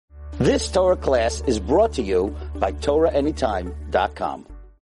This Torah class is brought to you by TorahAnytime.com.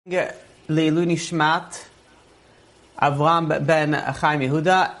 Leilu Nishmat Avram ben Chaim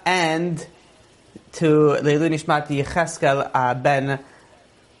Yehuda, and to Leilu Nishmat Yecheskel ben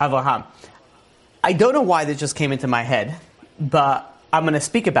Avraham. I don't know why this just came into my head, but I'm going to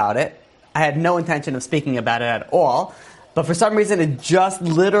speak about it. I had no intention of speaking about it at all, but for some reason it just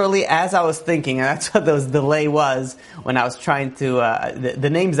literally, as I was thinking, and that's what those delay was when I was trying to, the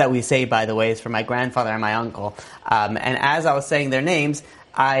names that we say, by the way, is for my grandfather and my uncle, and as I was saying their names,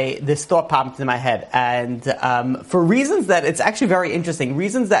 this thought popped into my head, and for reasons that it's actually very interesting,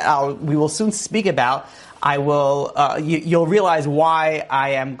 reasons that we will soon speak about, I will. You'll realize why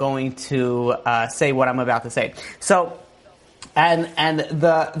I am going to say what I'm about to say. So, and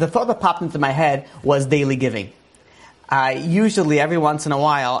the thought that popped into my head was daily giving. Usually, every once in a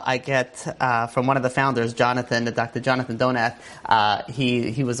while, I get from one of the founders, Dr. Jonathan Donath.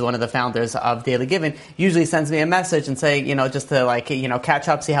 He was one of the founders of Daily Giving. Usually sends me a message and saying, just to catch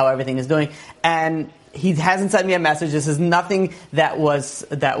up, see how everything is doing. And he hasn't sent me a message. This is nothing that was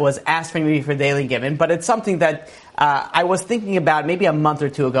asked from me for Daily Giving, but it's something that I was thinking about maybe a month or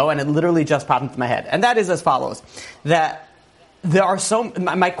two ago, and it literally just popped into my head. And that is as follows: that there are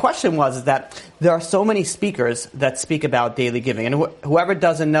my question was that there are so many speakers that speak about daily giving. And whoever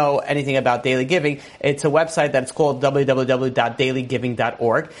doesn't know anything about daily giving, it's a website that's called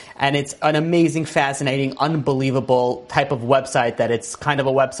www.dailygiving.org. And it's an amazing, fascinating, unbelievable type of website that it's kind of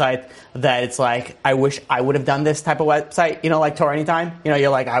a website that it's like, I wish I would have done this type of website, like Torah Anytime. You're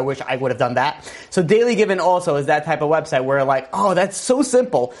like, I wish I would have done that. So Daily Giving also is that type of website where like, oh, that's so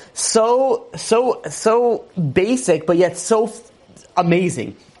simple, so basic, but yet so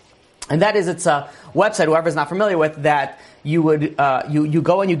amazing. And that is, it's a website, whoever's not familiar with, that you would, you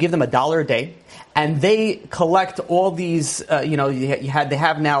go and you give them $1 a day, and they collect all these, they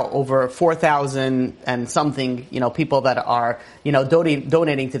have now over 4,000 and something, people that are,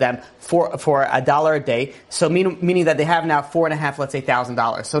 donating to them for $1 a day. So meaning that they have now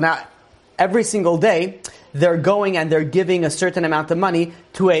 $4,500 So now, every single day, they're going and they're giving a certain amount of money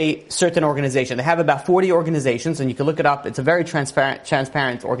to a certain organization. They have about 40 organizations, and you can look it up. It's a very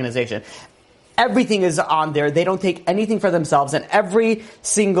transparent organization. Everything is on there. They don't take anything for themselves, and every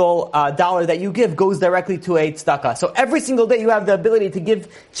single dollar that you give goes directly to a tzedakah. So every single day you have the ability to give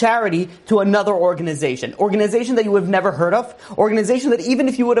charity to another organization that you have never heard of, organization that even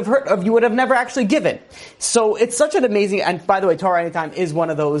if you would have heard of, you would have never actually given. So it's such an amazing, and by the way, Torah Anytime is one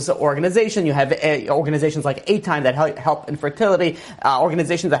of those organizations. You have organizations like A-Time that help infertility,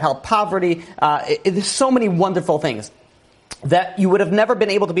 organizations that help poverty. There's so many wonderful things that you would have never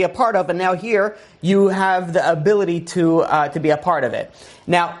been able to be a part of, and now here you have the ability to be a part of it.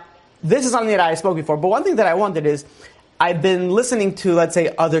 Now, this is something that I spoke before, but one thing that I wanted is, I've been listening to, let's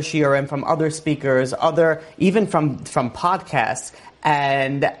say, other shiurim from other speakers, even from podcasts,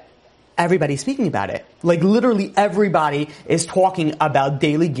 and everybody's speaking about it. Like literally everybody is talking about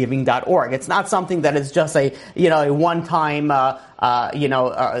dailygiving.org. It's not something that is just a one-time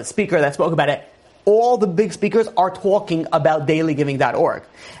speaker that spoke about it. All the big speakers are talking about dailygiving.org.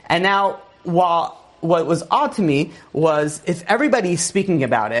 And now, what was odd to me was, if everybody's speaking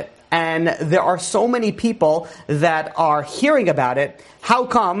about it, and there are so many people that are hearing about it, how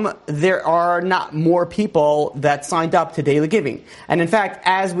come there are not more people that signed up to Daily Giving? And in fact,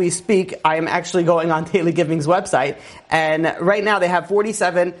 as we speak, I am actually going on Daily Giving's website, and right now they have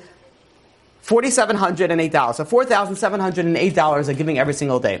 $4,708. So $4,708 are giving every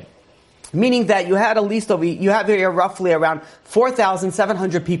single day. Meaning that you have here roughly around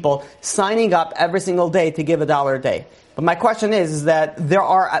 4,700 people signing up every single day to give $1 a day. But my question is that there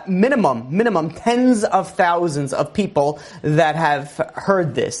are at minimum tens of thousands of people that have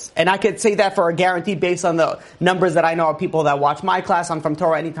heard this. And I could say that for a guarantee based on the numbers that I know of people that watch my class on from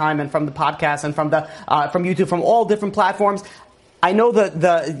Torah Anytime and from the podcast and from YouTube, from all different platforms. I know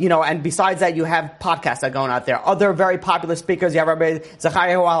and besides that, you have podcasts that are going out there. Other very popular speakers. You have Rabbi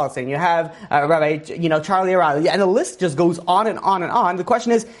Zachariah Wallerstein. You have Rabbi, Charlie O'Reilly. And the list just goes on and on and on. The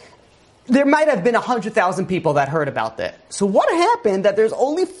question is, there might have been 100,000 people that heard about that. So what happened that there's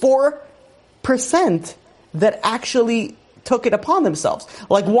only 4% that actually took it upon themselves?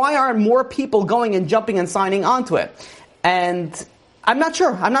 Like, why aren't more people going and jumping and signing onto it? And I'm not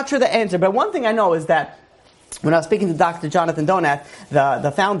sure. I'm not sure the answer. But one thing I know is that when I was speaking to Dr. Jonathan Donath,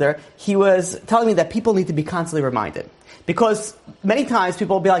 the founder, he was telling me that people need to be constantly reminded. Because many times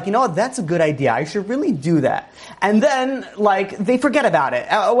people will be like, that's a good idea. I should really do that. And then, they forget about it.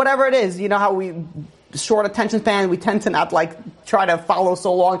 Whatever it is, how we, short attention span, we tend to not, try to follow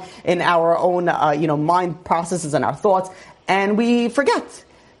so long in our own, mind processes and our thoughts. And we forget.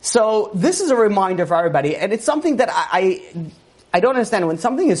 So this is a reminder for everybody, and it's something that I don't understand. When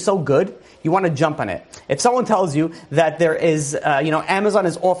something is so good, you want to jump on it. If someone tells you that there is, Amazon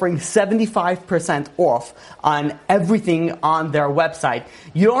is offering 75% off on everything on their website,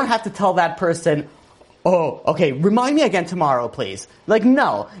 you don't have to tell that person, oh, okay, remind me again tomorrow, please. Like,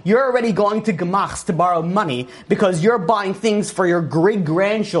 no, you're already going to Gemachs to borrow money because you're buying things for your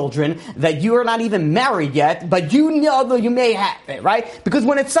great-grandchildren that you are not even married yet, but you know that you may have it, right? Because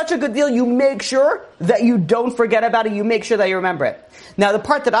when it's such a good deal, you make sure that you don't forget about it, you make sure that you remember it. Now, the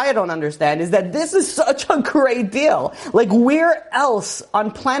part that I don't understand is that this is such a great deal. Like, where else on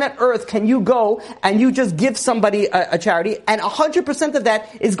planet Earth can you go and you just give somebody a charity, and 100% of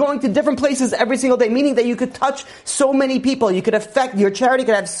that is going to different places every single day, meaning that you could touch so many people, you could affect, your charity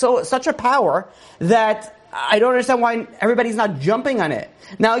could have such a power that I don't understand why everybody's not jumping on it.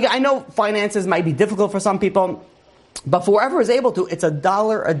 Now, I know finances might be difficult for some people, but for whoever is able to, it's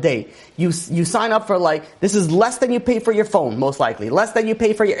 $1 a day. You sign up for, like, this is less than you pay for your phone, most likely. Less than you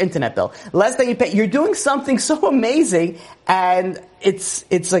pay for your internet bill. Less than you pay. You're doing something so amazing, and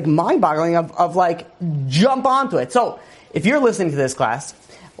it's like mind-boggling of like, jump onto it. So, if you're listening to this class,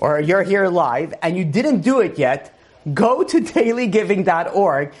 or you're here live, and you didn't do it yet, go to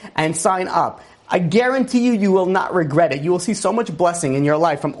dailygiving.org and sign up. I guarantee you will not regret it. You will see so much blessing in your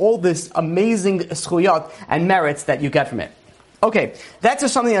life from all this amazing zchuyot and merits that you get from it. Okay, that's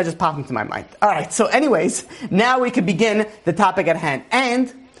just something that just popped into my mind. Alright, so anyways, now we can begin the topic at hand.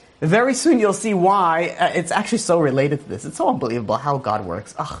 And very soon you'll see why it's actually so related to this. It's so unbelievable how God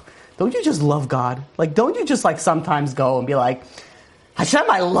works. Ugh, don't you just love God? Like, don't you just like sometimes go and be like, Hashem,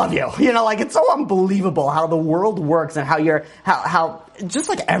 I love you. It's so unbelievable how the world works and how just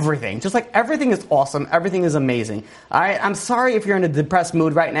like everything is awesome. Everything is amazing. Alright, I'm sorry if you're in a depressed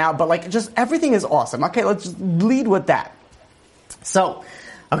mood right now, but like, just everything is awesome. Okay, let's just lead with that. So,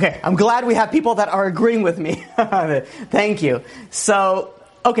 okay, I'm glad we have people that are agreeing with me. Thank you. So,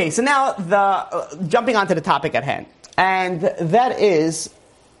 okay, so now jumping onto the topic at hand. And that is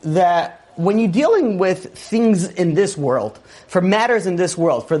that when you're dealing with things in this world, for matters in this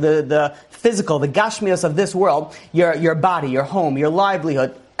world, for the physical, the gashmios of this world, your body, your home, your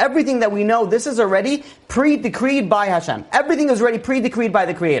livelihood, everything that we know, this is already pre-decreed by Hashem. Everything is already pre-decreed by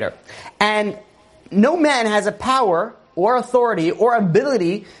the Creator. And no man has a power or authority or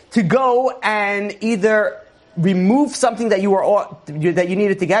ability to go and either remove something that you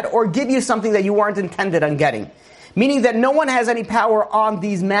needed to get or give you something that you weren't intended on getting. Meaning that no one has any power on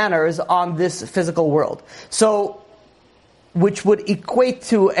these manners on this physical world. So, which would equate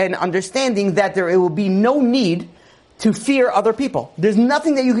to an understanding that there will be no need to fear other people. There's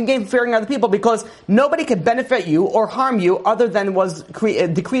nothing that you can gain from fearing other people because nobody can benefit you or harm you other than was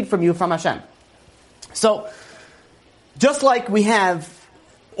decreed from you from Hashem. So, just like we have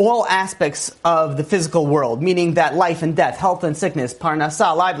all aspects of the physical world, meaning that life and death, health and sickness,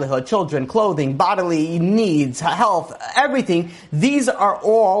 parnasa, livelihood, children, clothing, bodily needs, health, everything, these are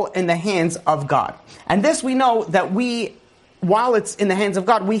all in the hands of God. And this we know that while it's in the hands of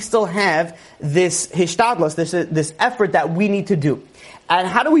God, we still have this hishtadlus, this effort that we need to do. And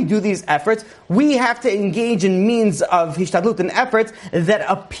how do we do these efforts? We have to engage in means of hishtadlut and efforts that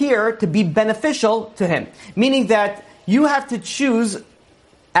appear to be beneficial to Him. Meaning that you have to choose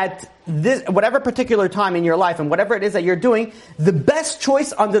at this, whatever particular time in your life and whatever it is that you're doing, the best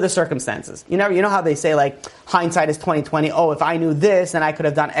choice under the circumstances. You know how they say like, hindsight is 20/20. Oh, if I knew this, then I could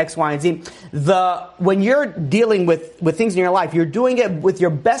have done X, Y, and Z. When you're dealing with things in your life, you're doing it with your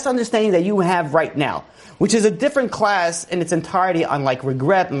best understanding that you have right now. Which is a different class in its entirety on like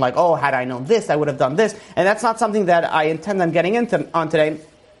regret and like, oh, had I known this, I would have done this. And that's not something that I intend on getting on today.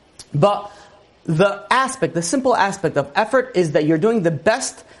 But the simple aspect of effort is that you're doing the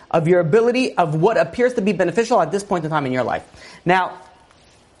best of your ability of what appears to be beneficial at this point in time in your life. Now,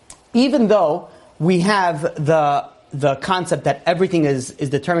 even though we have the concept that everything is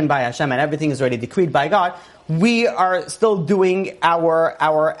determined by Hashem and everything is already decreed by God, we are still doing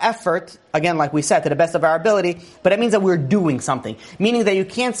our effort, again, like we said, to the best of our ability, but it means that we're doing something. Meaning that you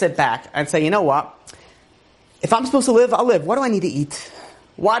can't sit back and say, you know what, if I'm supposed to live, I'll live. What do I need to eat?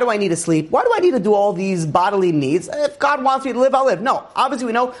 Why do I need to sleep? Why do I need to do all these bodily needs? If God wants me to live, I'll live. No, obviously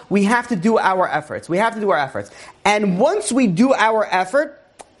we know we have to do our efforts. We have to do our efforts. And once we do our effort,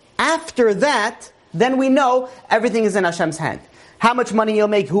 after that, then we know everything is in Hashem's hand. How much money you'll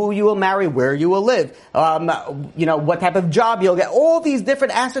make, who you will marry, where you will live, what type of job you'll get. All these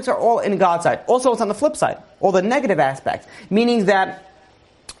different aspects are all in God's side. Also, it's on the flip side, all the negative aspects, meaning that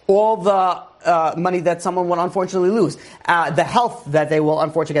all the money that someone will unfortunately lose, the health that they will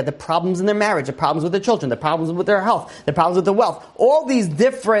unfortunately get, the problems in their marriage, the problems with their children, the problems with their health, the problems with their wealth. All these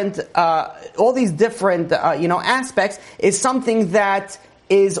different aspects is something that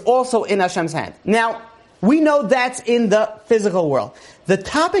is also in Hashem's hand. Now, we know that's in the physical world. The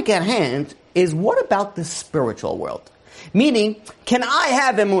topic at hand is, what about the spiritual world? Meaning, can I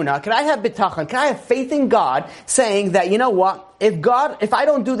have emunah, can I have bitachon, can I have faith in God, saying that, you know what, if I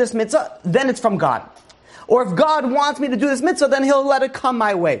don't do this mitzvah, then it's from God. Or if God wants me to do this mitzvah, then He'll let it come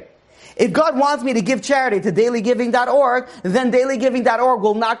my way. If God wants me to give charity to dailygiving.org, then dailygiving.org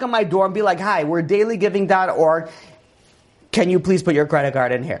will knock on my door and be like, hi, we're dailygiving.org. Can you please put your credit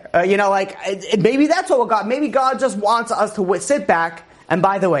card in here? Maybe that's what God, maybe God just wants us to sit back. And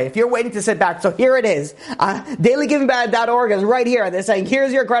by the way, if you're waiting to sit back, so here it is. Dailygiving.org is right here. They're saying,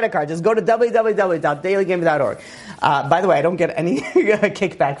 here's your credit card. Just go to www.dailygiving.org. By the way, I don't get any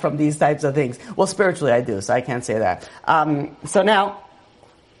kickback from these types of things. Well, spiritually I do, so I can't say that. So now,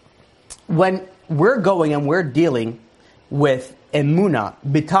 when we're going and we're dealing with emunah,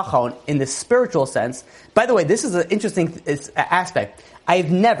 bitachon, in the spiritual sense, by the way, this is an interesting aspect.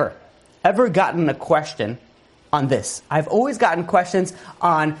 I've never, ever gotten a question on this. I've always gotten questions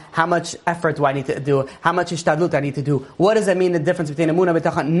on how much effort do I need to do, how much ishtadlut I need to do, what does it mean, the difference between emunah and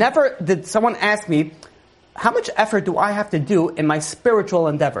bitachon. Never did someone ask me, how much effort do I have to do in my spiritual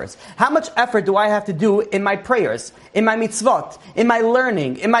endeavors? How much effort do I have to do in my prayers, in my mitzvot, in my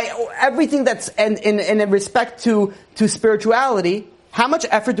learning, in my everything that's in respect to spirituality? How much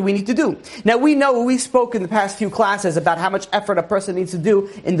effort do we need to do? Now we spoke in the past few classes about how much effort a person needs to do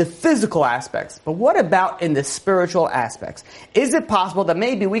in the physical aspects. But what about in the spiritual aspects? Is it possible that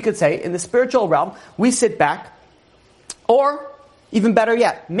maybe we could say in the spiritual realm, we sit back, or even better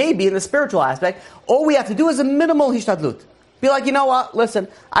yet, maybe in the spiritual aspect, all we have to do is a minimal hishtadlut. Be like, you know what, listen,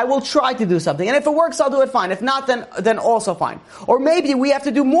 I will try to do something. And if it works, I'll do it fine. If not, then also fine. Or maybe we have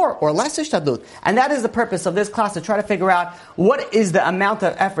to do more or less hishtadlut. And that is the purpose of this class, to try to figure out what is the amount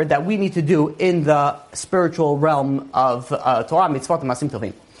of effort that we need to do in the spiritual realm of Torah, mitzvot, and masim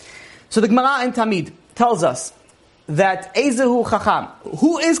tovim. So the Gemara in Tamid tells us that Ezehu Chacham,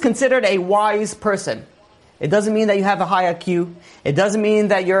 who is considered a wise person. It doesn't mean that you have a high IQ. It doesn't mean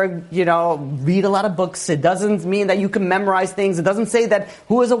that read a lot of books. It doesn't mean that you can memorize things. It doesn't say that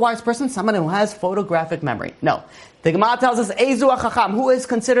who is a wise person? Someone who has photographic memory. No. The Gemara tells us, Ezu HaChacham, who is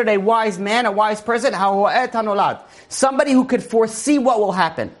considered a wise man, a wise person? Ha'o'et hanolad. Somebody who could foresee what will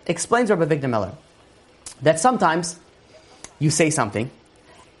happen. Explains Rabbi Victor Miller that sometimes you say something,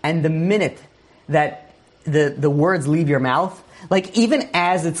 and the minute that the words leave your mouth, like even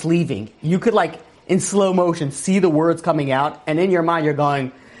as it's leaving, you could in slow motion, see the words coming out, and in your mind you're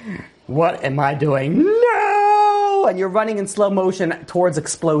going, what am I doing? No! And you're running in slow motion towards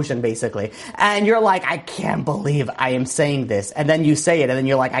explosion, basically. And you're like, I can't believe I am saying this. And then you say it, and then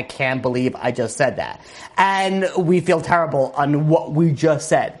you're like, I can't believe I just said that. And we feel terrible on what we just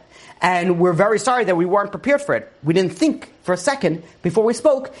said. And we're very sorry that we weren't prepared for it. We didn't think for a second before we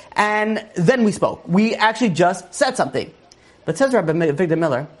spoke, and then we spoke. We actually just said something. But says Rabbi Victor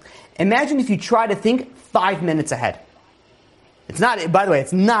Miller, imagine if you try to think 5 minutes ahead. It's not, by the way,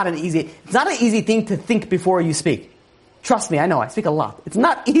 it's not an easy thing to think before you speak. Trust me, I know, I speak a lot. It's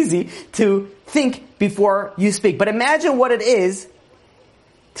not easy to think before you speak. But imagine what it is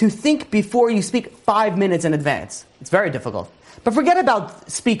to think before you speak 5 minutes in advance. It's very difficult. But forget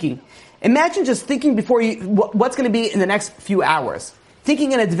about speaking. Imagine just thinking before what's going to be in the next few hours.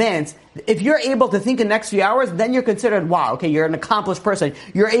 Thinking in advance. If you're able to think in the next few hours, then you're considered, wow, okay, you're an accomplished person.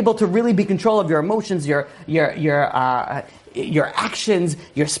 You're able to really be in control of your emotions, your actions,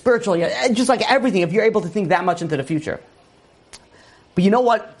 your spiritual, just like everything, if you're able to think that much into the future. But you know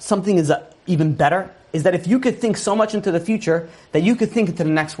what? Something is even better, is that if you could think so much into the future, that you could think into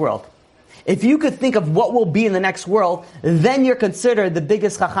the next world. If you could think of what will be in the next world, then you're considered the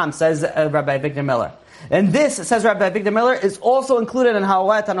biggest chacham, says Rabbi Victor Miller. And this, says Rabbi Victor Miller, is also included in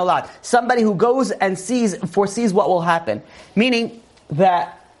Ha'o'et Hanolat. Somebody who goes and foresees what will happen. Meaning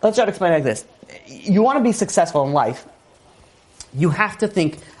that, let's try to explain it like this. You want to be successful in life, you have to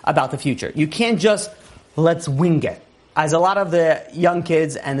think about the future. You can't just, let's wing it. As a lot of the young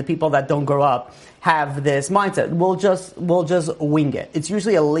kids and the people that don't grow up have this mindset. We'll just wing it. It's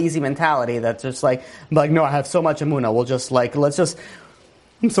usually a lazy mentality that's just like, no, I have so much emunah.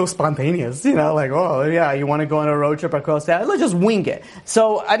 I'm so spontaneous, oh yeah, you want to go on a road trip across that? Let's just wing it.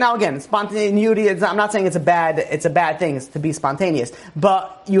 So now again, spontaneity. I'm not saying it's a bad thing to be spontaneous,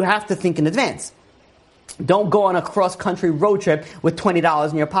 but you have to think in advance. Don't go on a cross-country road trip with $20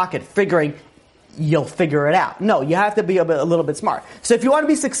 in your pocket, figuring you'll figure it out. No, you have to be a little bit smart. So if you want to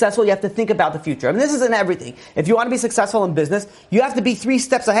be successful, you have to think about the future. I mean, this is in everything. If you want to be successful in business, you have to be 3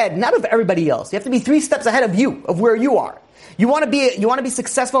 steps ahead, not of everybody else. You have to be 3 steps ahead of you, of where you are. You want to be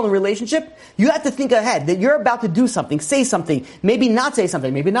successful in a relationship, you have to think ahead that you're about to do something, say something, maybe not say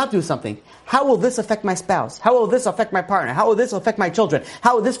something, maybe not do something. How will this affect my spouse? How will this affect my partner? How will this affect my children?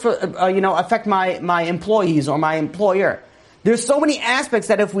 How will this affect my employees or my employer? There's so many aspects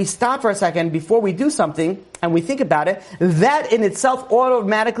that if we stop for a second before we do something and we think about it, that in itself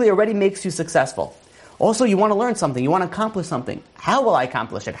automatically already makes you successful. Also, you want to learn something. You want to accomplish something. How will I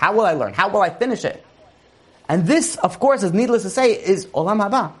accomplish it? How will I learn? How will I finish it? And this, of course, is needless to say, is Olam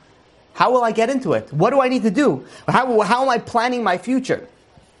Haba. How will I get into it? What do I need to do? How am I planning my future?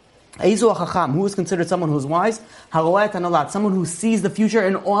 Eizu HaChacham, who is considered someone who is wise? Haroet Hanolat, someone who sees the future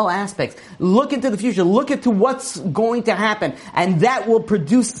in all aspects. Look into the future. Look into what's going to happen. And that will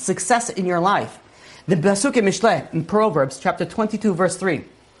produce success in your life. The Pasuk in Mishleh, in Proverbs, chapter 22, verse 3.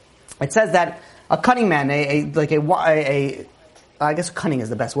 It says that a cunning man, I guess cunning is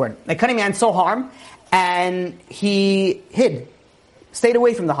the best word. A cunning man saw harm, and he hid, stayed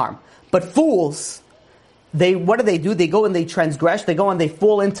away from the harm. But fools, what do? They go and they transgress, they go and they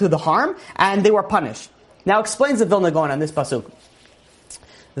fall into the harm, and they were punished. Now explains the Vilna Gaon on this pasuk,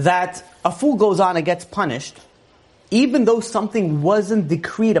 that a fool goes on and gets punished, even though something wasn't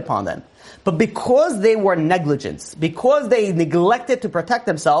decreed upon them. But because they were negligent, because they neglected to protect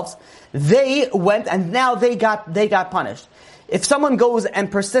themselves, they went and now they got punished. If someone goes and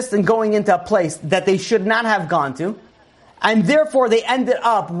persists in going into a place that they should not have gone to, and therefore they ended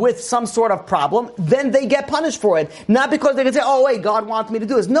up with some sort of problem, then they get punished for it. Not because they can say, oh wait, God wants me to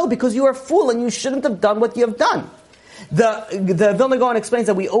do this. No, because you are a fool and you shouldn't have done what you have done. The Vilna Gaon explains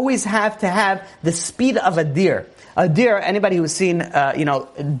that we always have to have the speed of a deer. A deer, anybody who's seen,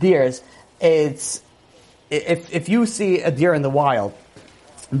 deers, if you see a deer in the wild,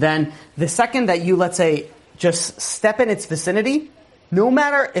 then the second that you, let's say, just step in its vicinity, no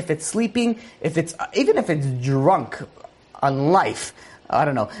matter if it's sleeping, even if it's drunk on life, I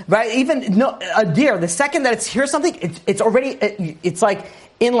don't know, right? A deer, the second that it hears something, it's already, it's like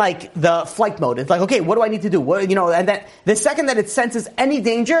in like the flight mode. It's like, okay, what do I need to do? And then the second that it senses any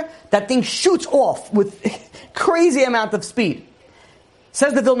danger, that thing shoots off with crazy amount of speed.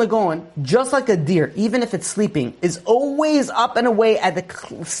 Says the Vilna Gaon, just like a deer, even if it's sleeping, is always up and away at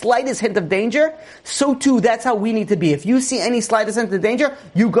the slightest hint of danger, so too, that's how we need to be. If you see any slightest hint of danger,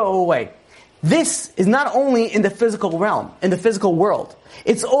 you go away. This is not only in the physical realm, in the physical world.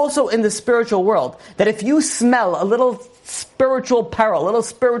 It's also in the spiritual world. That if you smell a little spiritual peril, a little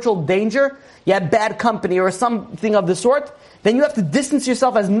spiritual danger, you have bad company or something of the sort, then you have to distance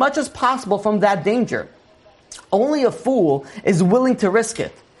yourself as much as possible from that danger. Only a fool is willing to risk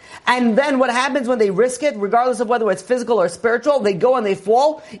it. And then what happens when they risk it, regardless of whether it's physical or spiritual, they go and they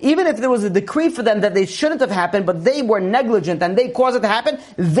fall. Even if there was a decree for them that they shouldn't have happened, but they were negligent and they caused it to happen,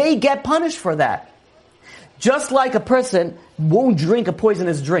 they get punished for that. Just like a person won't drink a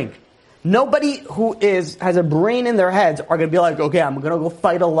poisonous drink. Nobody who has a brain in their heads are going to be like, okay, I'm going to go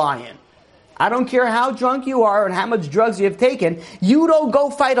fight a lion. I don't care how drunk you are and how much drugs you have taken. You don't go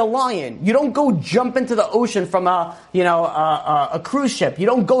fight a lion. You don't go jump into the ocean from a cruise ship. You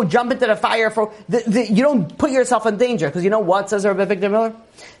don't go jump into the fire you don't put yourself in danger. Because you know what, says Rabbi Victor Miller?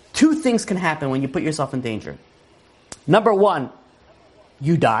 2 things can happen when you put yourself in danger. Number 1,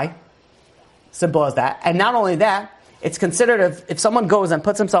 you die. Simple as that. And not only that, it's considered if someone goes and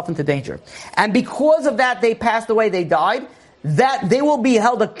puts himself into danger, and because of that they passed away, they died, that they will be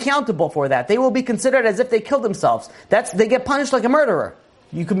held accountable for that. They will be considered as if they killed themselves. They get punished like a murderer.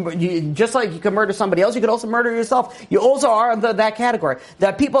 Just like you can murder somebody else, you could also murder yourself. You also are under that category. There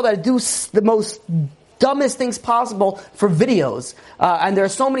are people that do the most dumbest things possible for videos. And there are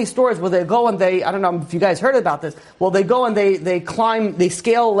so many stories where they go and I don't know if you guys heard about this, well, they go and they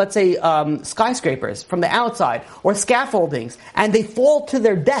scale, let's say, skyscrapers from the outside, or scaffoldings, and they fall to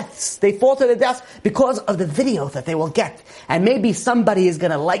their deaths. They fall to their deaths because of the video that they will get. And maybe somebody is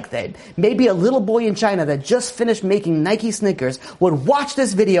going to like that. Maybe a little boy in China that just finished making Nike sneakers would watch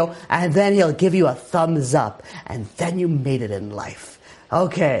this video, and then he'll give you a thumbs up. And then you made it in life.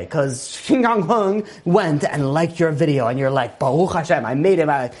 Okay, because Xing Hong went and liked your video, and you're like, Baruch Hashem, I made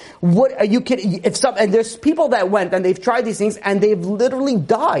it. What are you kidding? And there's people that went and they've tried these things and they've literally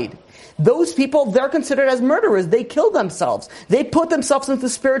died. Those people, they're considered as murderers. They kill themselves. They put themselves into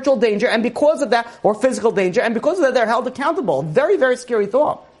spiritual danger, and because of that, or physical danger, and because of that, they're held accountable. Very, very scary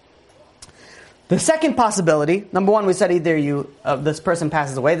thought. The second possibility, number 1, we said either this person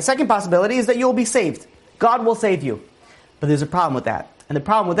passes away. The second possibility is that you will be saved. God will save you. But there's a problem with that. And the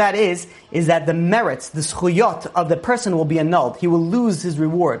problem with that is that the merits, the schuyot of the person will be annulled. He will lose his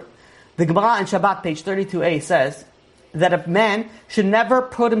reward. The Gemara in Shabbat, page 32a, says that a man should never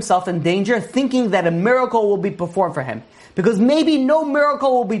put himself in danger thinking that a miracle will be performed for him. Because maybe no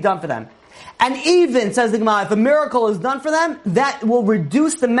miracle will be done for them. And even, says the Gemara, if a miracle is done for them, that will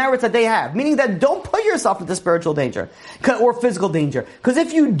reduce the merits that they have. Meaning that don't put yourself into spiritual danger or physical danger. Because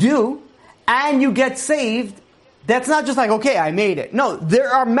if you do, and you get saved, that's not just like, okay, I made it. No, there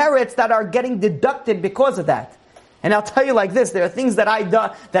are merits that are getting deducted because of that. And I'll tell you like this, there are things that I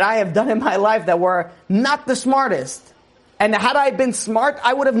have done in my life that were not the smartest. And had I been smart,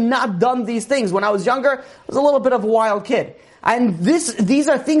 I would have not done these things. When I was younger, I was a little bit of a wild kid. And these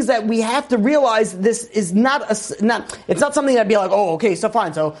are things that we have to realize. This is it's not something that'd be like, oh, okay, so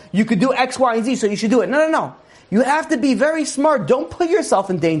fine, so you could do X, Y, and Z, so you should do it. No. You have to be very smart. Don't put yourself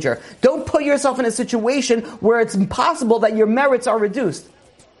in danger. Don't put yourself in a situation where it's impossible that your merits are reduced.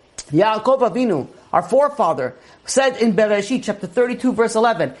 Yaakov Avinu, our forefather, said in Bereshit, chapter 32, verse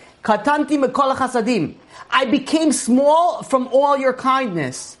 11, Katanti mekol chasadim. I became small from all your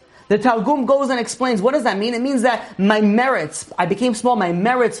kindness. The Targum goes and explains, what does that mean? It means that my merits, I became small, my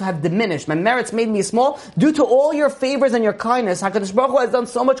merits have diminished. My merits made me small due to all your favors and your kindness. HaKadosh Baruch Hu has done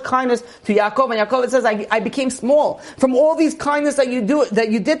so much kindness to Yaakov, and Yaakov, it says, I became small. From all these kindness that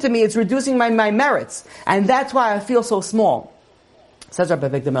you did to me, it's reducing my merits. And that's why I feel so small. Says Rabbi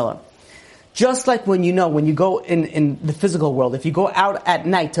Victor Miller. Just like when you go in the physical world, if you go out at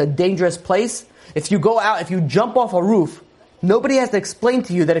night to a dangerous place, if you jump off a roof, nobody has to explain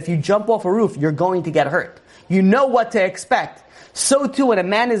to you that if you jump off a roof, you're going to get hurt. You know what to expect. So too, when a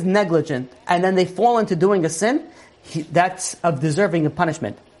man is negligent and then they fall into doing a sin, that's of deserving of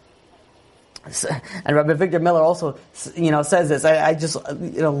punishment. And Rabbi Victor Miller also, says this. I just,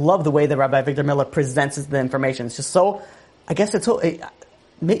 love the way that Rabbi Victor Miller presents the information. It's just so, I guess it's so,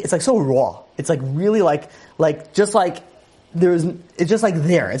 it's like so raw. It's like really it's just like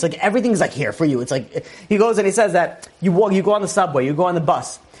there. It's like everything's like here for you. It's like, he goes and he says that you go on the subway, you go on the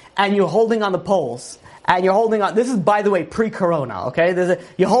bus, and you're holding on the poles, and you're holding on, this is by the way pre-corona, okay?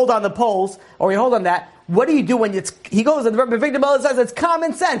 You hold on the poles, or you hold on that. What do you do when he goes and Rabbi Victor Miller says it's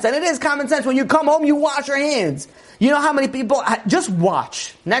common sense, and it is common sense. When you come home, you wash your hands. You know how many people, just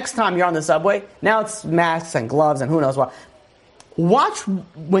watch. Next time you're on the subway, now it's masks and gloves and who knows what.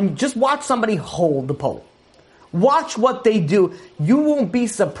 Just watch somebody hold the pole. Watch what they do. You won't be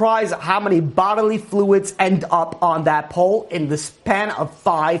surprised how many bodily fluids end up on that pole in the span of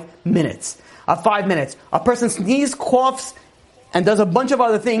 5 minutes. A person sneezes, coughs, and does a bunch of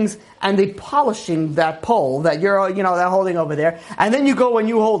other things, and they polishing that pole that you're, they're holding over there. And then you go and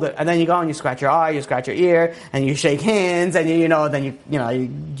you hold it, and then you go and you scratch your eye, you scratch your ear, and you shake hands, and you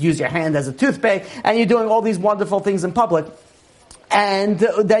use your hand as a toothpick, and you're doing all these wonderful things in public. And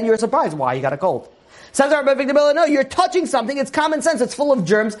then you're surprised why you got a cold. Says Rabbi Victor Miller, no, you're touching something, it's common sense, it's full of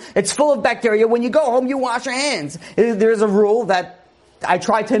germs, it's full of bacteria. When you go home, you wash your hands. There's a rule that I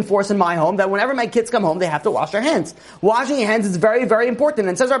try to enforce in my home, that whenever my kids come home, they have to wash their hands. Washing your hands is very, very important.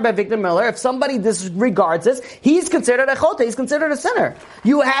 And says Rabbi Victor Miller, if somebody disregards this, he's considered a choteh, he's considered a sinner.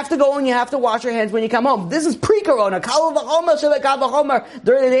 You have to go and you have to wash your hands when you come home. This is pre-corona. Kal v'chomer,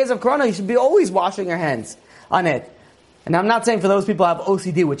 during the days of corona, you should be always washing your hands on it. And I'm not saying for those people who have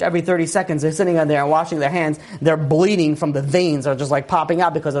OCD, which every 30 seconds they're sitting on there and washing their hands, they're bleeding from the veins or just like popping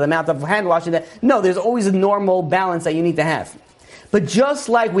out because of the amount of hand washing. No, there's always a normal balance that you need to have. But just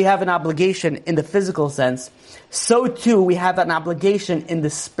like we have an obligation in the physical sense, so too we have an obligation in the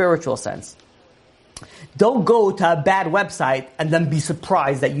spiritual sense. Don't go to a bad website and then be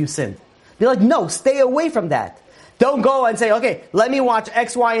surprised that you sinned. Be like, no, stay away from that. Don't go and say, okay, let me watch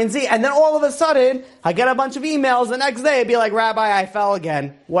X, Y, and Z, and then all of a sudden, I get a bunch of emails the next day, be like, Rabbi, I fell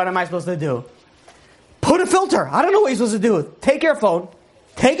again. What am I supposed to do? Put a filter. I don't know what you're supposed to do. Take your phone,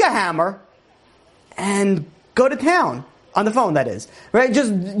 take a hammer, and go to town. On the phone, that is. Right?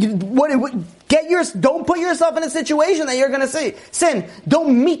 Don't put yourself in a situation that you're going to sin.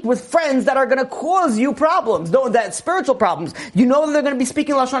 Don't meet with friends that are going to cause you problems. That spiritual problems. You know that they're going to be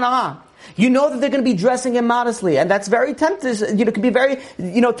speaking Lashon Hara. You know that they're going to be dressing immodestly, and that's very tempting. It can be very,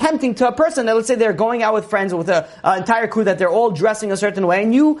 tempting to a person that, let's say, they're going out with friends with an entire crew that they're all dressing a certain way,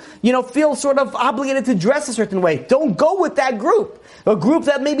 and you feel sort of obligated to dress a certain way. Don't go with that group. A group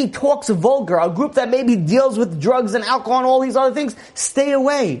that maybe talks vulgar, a group that maybe deals with drugs and alcohol and all these other things. Stay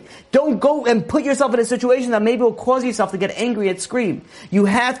away. Don't go and put yourself in a situation that maybe will cause yourself to get angry and scream. You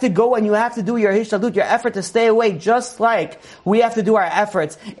have to go and you have to do your hishtadlut, your effort to stay away, just like we have to do our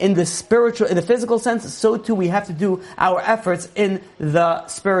efforts in the physical sense, so too we have to do our efforts in the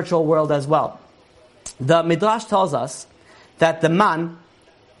spiritual world as well. The Midrash tells us that the man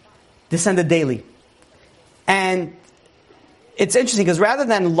descended daily. And it's interesting because rather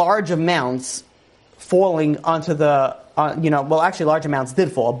than large amounts falling onto the, actually large amounts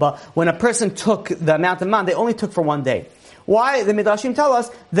did fall, but when a person took the amount of man, they only took for one day. Why? The Midrashim tell us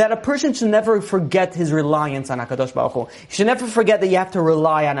that a person should never forget his reliance on HaKadosh Baruch Hu. You should never forget that you have to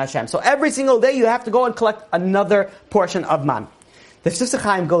rely on Hashem. So every single day you have to go and collect another portion of man. The Sifsei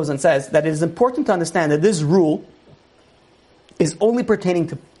Chaim goes and says that it is important to understand that this rule is only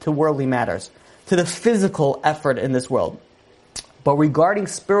pertaining to worldly matters, to the physical effort in this world. But regarding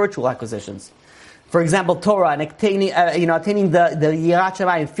spiritual acquisitions, for example, Torah and attaining the Yirat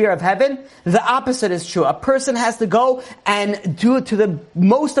Shamayim, fear of heaven, the opposite is true. A person has to go and do it to the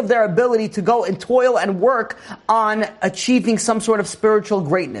most of their ability to go and toil and work on achieving some sort of spiritual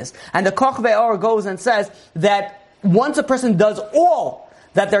greatness. And the Koch Ve'or goes and says that once a person does all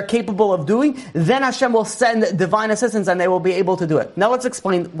that they're capable of doing, then Hashem will send divine assistance and they will be able to do it. Now let's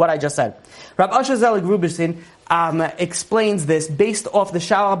explain what I just said. Rav Asher Zelig Rubinstein explains this based off the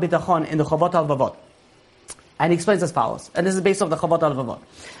Sha'ar HaBitachon in the Chovot HaLevavot. And he explains as follows. And this is based off the Chovot HaLevavot.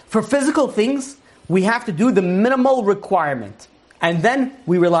 For physical things, we have to do the minimal requirement. And then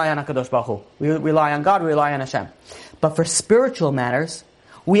we rely on HaKadosh Baruch Hu. We rely on God, we rely on Hashem. But for spiritual matters,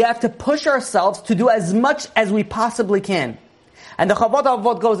 we have to push ourselves to do as much as we possibly can. And the Chovot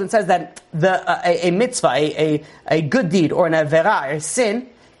HaLevavot goes and says that a mitzvah, a good deed, or an avera, a sin,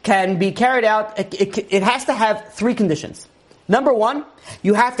 can be carried out, it has to have three conditions. Number one,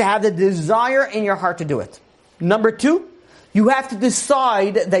 you have to have the desire in your heart to do it. Number two, you have to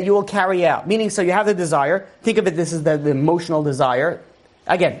decide that you will carry out. Meaning, so you have the desire, think of it, this is the emotional desire.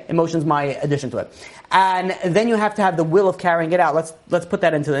 Again, emotion's my addition to it. And then you have to have the will of carrying it out. Let's put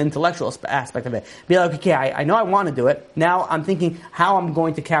that into the intellectual aspect of it. Be like, okay, I know I want to do it. Now I'm thinking how I'm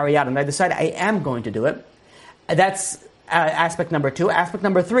going to carry out, and I decide I am going to do it. That's aspect number two. Aspect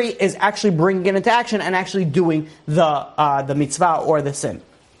number three is actually bringing it into action and actually doing the mitzvah or the sin.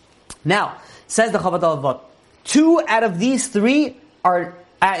 Now, says the Chovot HaLevavot, 2 out of these 3 are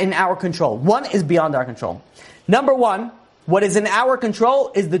in our control. 1 is beyond our control. Number 1, what is in our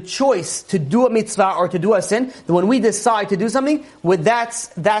control is the choice to do a mitzvah or to do a sin. When we decide to do something,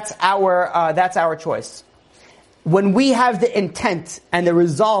 that's our choice. When we have the intent and the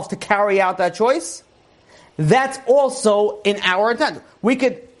resolve to carry out that choice, that's also in our intent. We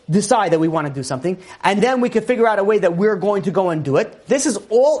could decide that we want to do something, and then we could figure out a way that we're going to go and do it. This is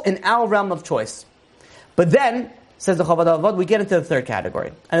all in our realm of choice. But then, says the Chovot HaLevavot, we get into the third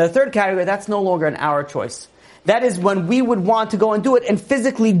category. And the third category, that's no longer in our choice. That is when we would want to go and do it and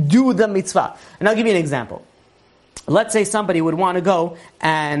physically do the mitzvah. And I'll give you an example. Let's say somebody would want to go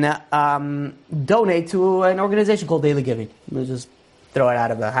and donate to an organization called Daily Giving. We'll just throw it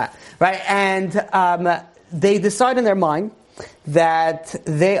out of the hat. Right? And they decide in their mind that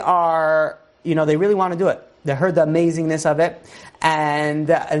they are, they really want to do it. They heard the amazingness of it, and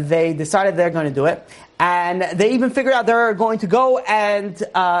they decided they're going to do it. And they even figured out they're going to go and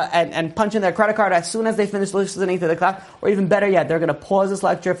punch in their credit card as soon as they finish listening to the class. Or even better yet, they're going to pause this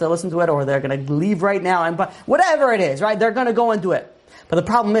lecture if they listen to it, or they're going to leave right now and whatever it is, right? They're going to go and do it. But the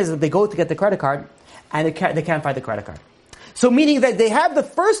problem is that they go to get the credit card, and they can't find the credit card. So meaning that they have the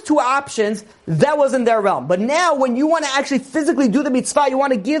first 2 options, that was in their realm. But now when you want to actually physically do the mitzvah, you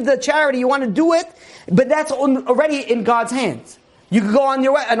want to give the charity, you want to do it, but that's already in God's hands. You could go on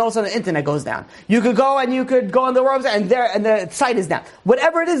your way, and also the internet goes down. You could go and you could go on the website, and the site is down.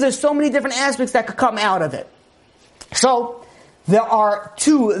 Whatever it is, there's so many different aspects that could come out of it. So, there are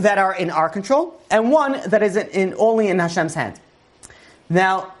 2 that are in our control, and 1 that is only in Hashem's hand.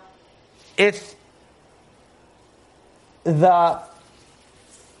 Now, if I'll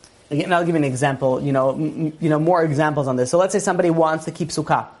give you an example, more examples on this. So let's say somebody wants to keep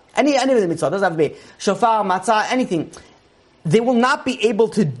sukkah. Any of the mitzvah, doesn't have to be shofar, matzah, anything. They will not be able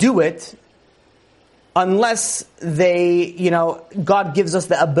to do it unless God gives us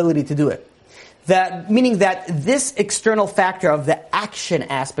the ability to do it. Meaning that this external factor of the action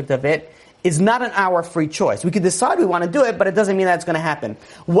aspect of it is not an our free choice. We could decide we want to do it, but it doesn't mean that it's going to happen.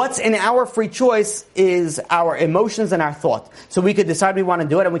 What's in our free choice is our emotions and our thought. So we could decide we want to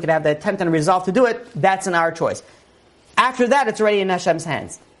do it, and we could have the intent and resolve to do it. That's in our choice. After that, it's already in Hashem's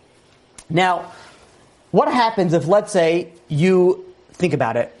hands. Now, what happens if, let's say, you think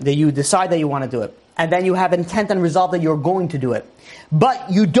about it, that you decide that you want to do it, and then you have intent and resolve that you're going to do it,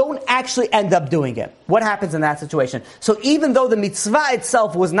 but you don't actually end up doing it? What happens in that situation? So even though the mitzvah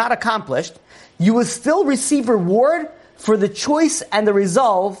itself was not accomplished, you will still receive reward for the choice and the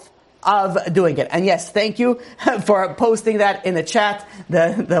resolve of doing it. And yes, thank you for posting that in the chat,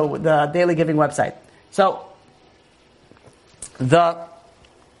 the Daily Giving website. So,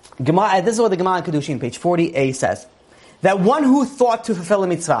 This is what the Gemara in Kedushin, page 40a says. That one who thought to fulfill a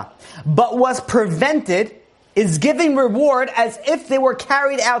mitzvah, but was prevented, is giving reward as if they were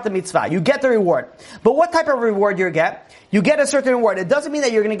carried out the mitzvah. You get the reward. But what type of reward you get? You get a certain reward. It doesn't mean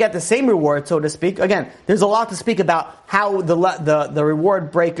that you're going to get the same reward, so to speak. Again, there's a lot to speak about how the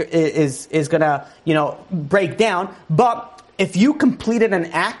reward break is going to, break down. But if you completed an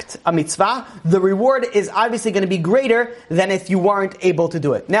act, a mitzvah, the reward is obviously going to be greater than if you weren't able to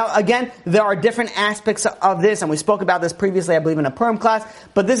do it. Now, again, there are different aspects of this, and we spoke about this previously, I believe, in a Purim class,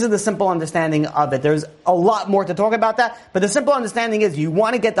 but this is the simple understanding of it. There's a lot more to talk about that, but the simple understanding is you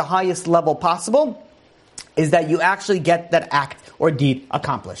want to get the highest level possible, is that you actually get that act or deed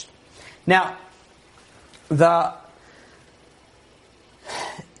accomplished. Now, the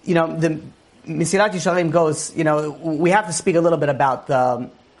Mesilat Yesharim goes, we have to speak a little bit about the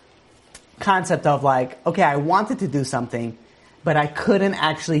concept of okay, I wanted to do something, but I couldn't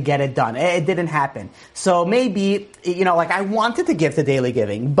actually get it done. It didn't happen. So maybe, I wanted to give the daily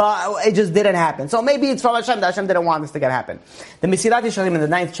giving, but it just didn't happen. So maybe it's from Hashem that Hashem didn't want this to happen. The Mesilat Yesharim in the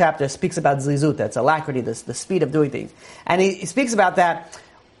 9th chapter speaks about zlizut, that's alacrity, the speed of doing things. And he speaks about that.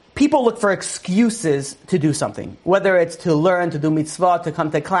 People look for excuses to do something. Whether it's to learn, to do mitzvah, to come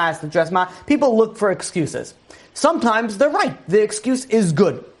to class, to dress ma. People look for excuses. Sometimes they're right. The excuse is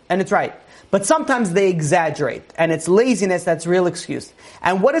good, and it's right. But sometimes they exaggerate, and it's laziness that's real excuse.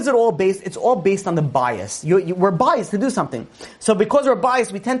 And what is it all based? It's all based on the bias. We're biased to do something. So because we're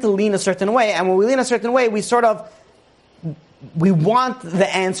biased, we tend to lean a certain way, and when we lean a certain way, we want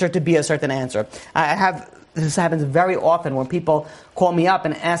the answer to be a certain answer. This happens very often when people call me up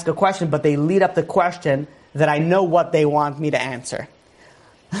and ask a question, but they lead up the question that I know what they want me to answer.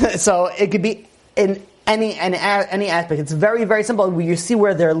 So it could be in any aspect. It's very, very simple. You see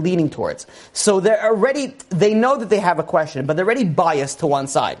where they're leaning towards. So they know that they have a question, but they're already biased to one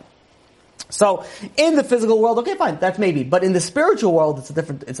side. So in the physical world, okay, fine, that's maybe. But in the spiritual world, it's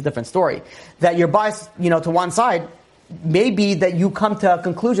a different story. That you're biased, to one side. Maybe that you come to a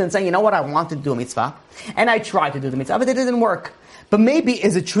conclusion saying, you know what, I wanted to do a mitzvah, and I tried to do the mitzvah, but it didn't work. But maybe,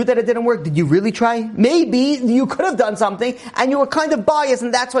 is it true that it didn't work? Did you really try? Maybe you could have done something, and you were kind of biased,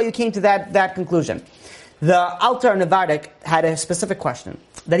 and that's why you came to that conclusion. The Alter Nevardik had a specific question,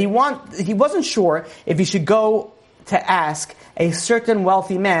 that he wasn't sure if he should go to ask a certain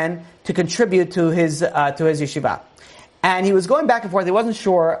wealthy man to contribute to his yeshiva. And he was going back and forth, he wasn't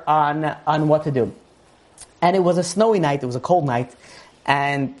sure on what to do. And it was a snowy night, it was a cold night,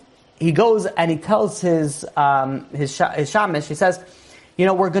 and he goes and he tells his shamish, he says,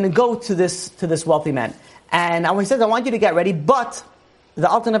 we're going to go to this wealthy man. And he says, I want you to get ready, but the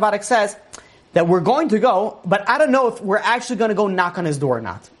Alter Nevardik says that we're going to go, but I don't know if we're actually going to go knock on his door or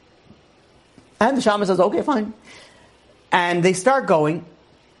not. And the shamish says, okay, fine. And they start going,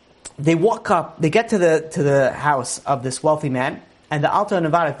 they walk up, they get to the house of this wealthy man, and the Alter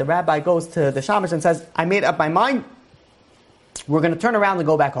Nevardik, the rabbi, goes to the shamash and says, I made up my mind, we're going to turn around and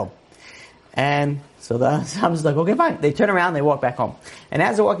go back home. And so the shamash is like, okay, fine. They turn around, they walk back home. And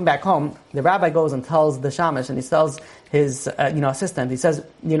as they're walking back home, the rabbi goes and tells the shamash, and he tells his assistant, he says,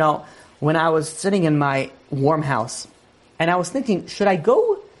 when I was sitting in my warm house, and I was thinking, should I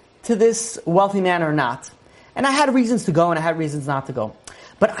go to this wealthy man or not? And I had reasons to go, and I had reasons not to go.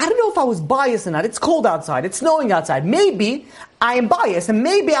 But I don't know if I was biased or not. It's cold outside. It's snowing outside. Maybe I am biased, and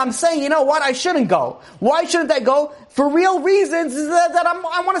maybe I'm saying, you know what, I shouldn't go. Why shouldn't I go? For real reasons that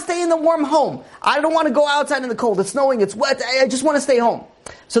I want to stay in the warm home. I don't want to go outside in the cold. It's snowing. It's wet. I just want to stay home.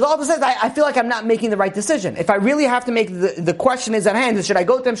 So the Alter says, I feel like I'm not making the right decision. If I really have to make the question is at hand, should I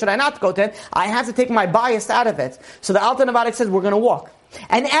go to him, should I not go to him? I have to take my bias out of it. So the Alter Nevardik says, we're going to walk.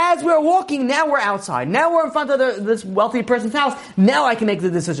 And as we're walking, now we're outside. Now we're in front of this wealthy person's house. Now I can make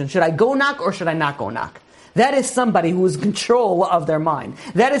the decision. Should I go knock or should I not go knock? That is somebody who is in control of their mind.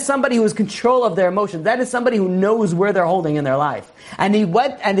 That is somebody who is in control of their emotions. That is somebody who knows where they're holding in their life. And he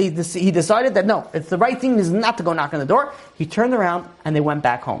went and he decided that no, it's the right thing is not to go knock on the door. He turned around and they went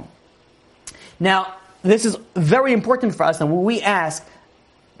back home. Now, this is very important for us, and when we ask,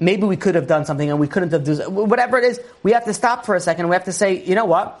 maybe we could have done something and we couldn't have done whatever it is, we have to stop for a second. We have to say, you know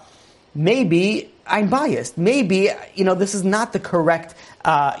what? Maybe I'm biased. Maybe, this is not the correct,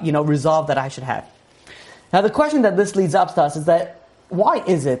 resolve that I should have. Now, the question that this leads up to us is that, why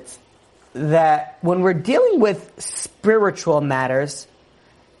is it that when we're dealing with spiritual matters,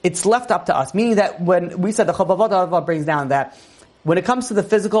 it's left up to us? Meaning that when we said the Chovavot brings down that When it comes to the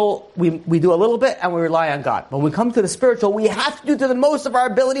physical, we do a little bit and we rely on God. But when we come to the spiritual, we have to do to the most of our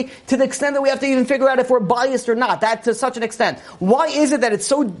ability, to the extent that we have to even figure out if we're biased or not. That to such an extent. Why is it that it's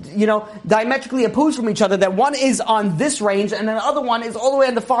so, diametrically opposed from each other, that one is on this range and then the other one is all the way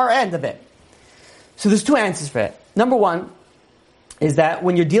on the far end of it? So there's two answers for it. Number one is that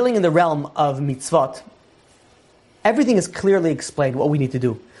when you're dealing in the realm of mitzvot, everything is clearly explained what we need to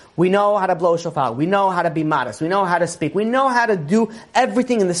do. We know how to blow a shofar. We know how to be modest. We know how to speak. We know how to do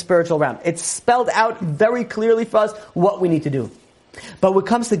everything in the spiritual realm. It's spelled out very clearly for us what we need to do. But when it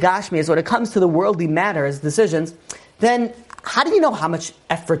comes to Gashmias, when it comes to the worldly matters, decisions, then how do you know how much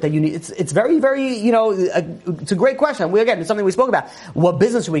effort that you need? It's very, very, it's a great question. It's something we spoke about. What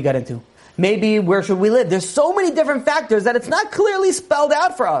business should we get into? Maybe where should we live? There's so many different factors that it's not clearly spelled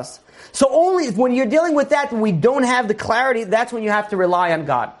out for us. So only when you're dealing with that, we don't have the clarity, that's when you have to rely on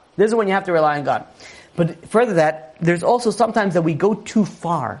God. This is when you have to rely on God. But further that, there's also sometimes that we go too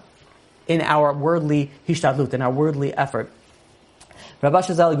far in our worldly hishtadlut, in our worldly effort. Rabbi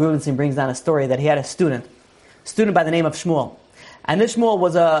Shazali Grubenstein brings down a story that he had a student by the name of Shmuel. And this Shmuel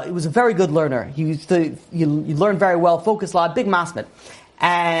was a very good learner. He learned very well, focused a lot, big masmid.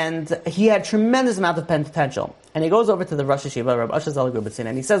 And he had tremendous amount of potential. And he goes over to the Rosh Hashiva, Rabbi Shazali Grubenstein,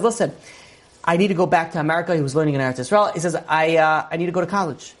 and he says, listen, I need to go back to America. He was learning in Eretz Yisrael. He says, I need to go to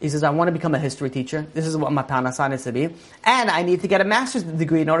college. He says, I want to become a history teacher. This is what my parnasa needs to be. And I need to get a master's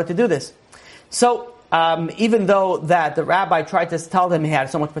degree in order to do this. So, even though that the rabbi tried to tell him he had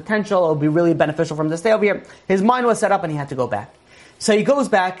so much potential, it would be really beneficial for him to stay over here, his mind was set up and he had to go back. So he goes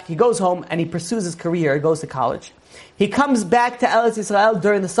back, he goes home, and he pursues his career. He goes to college. He comes back to Eretz Yisrael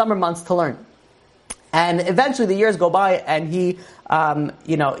during the summer months to learn. And eventually the years go by and he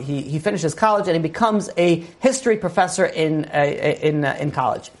finishes college and he becomes a history professor in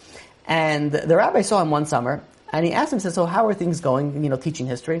college. And the rabbi saw him one summer and he asked him, says, so how are things going, teaching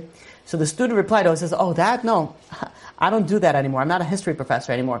history? So the student replied, he says, no, I don't do that anymore. I'm not a history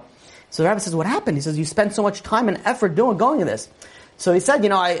professor anymore. So the rabbi says, what happened? He says, you spent so much time and effort going to this. So he said,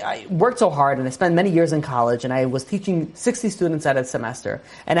 I worked so hard and I spent many years in college and I was teaching 60 students at a semester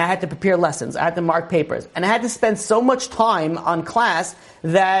and I had to prepare lessons, I had to mark papers, and I had to spend so much time on class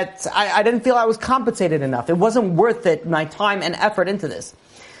that I didn't feel I was compensated enough. It wasn't worth it, my time and effort into this.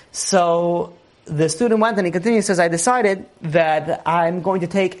 So the student went and he continued, says, I decided that I'm going to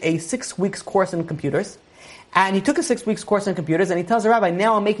take a 6 weeks course in computers. And he took a 6 weeks course in computers and he tells the rabbi,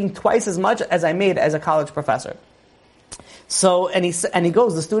 now I'm making twice as much as I made as a college professor. So, the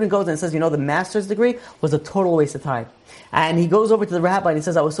student goes and says, the master's degree was a total waste of time. And he goes over to the rabbi and he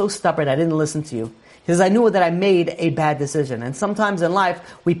says, I was so stubborn, I didn't listen to you. He says, I knew that I made a bad decision. And sometimes in life,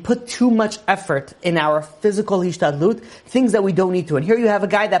 we put too much effort in our physical hishtadlut, things that we don't need to. And here you have a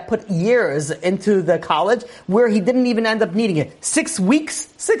guy that put years into the college where he didn't even end up needing it. 6 weeks,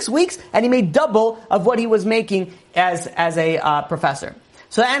 and he made double of what he was making as a professor.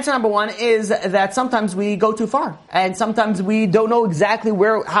 So answer number one is that sometimes we go too far. And sometimes we don't know exactly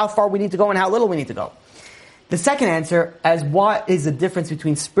how far we need to go and how little we need to go. The second answer is what is the difference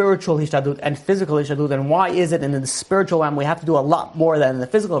between spiritual hishtadlut and physical hishtadlut, and why is it in the spiritual realm we have to do a lot more than in the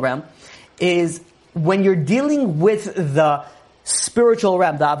physical realm, is when you're dealing with the spiritual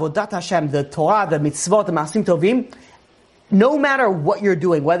realm, the avodat Hashem, the Torah, the mitzvot, the maasim tovim, no matter what you're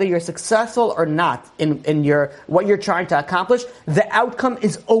doing, whether you're successful or not in what you're trying to accomplish, the outcome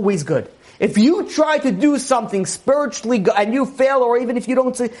is always good. If you try to do something spiritually good and you fail, or even if you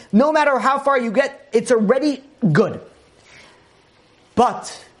don't, no matter how far you get, it's already good.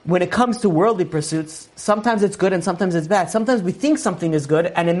 But when it comes to worldly pursuits, sometimes it's good and sometimes it's bad. Sometimes we think something is good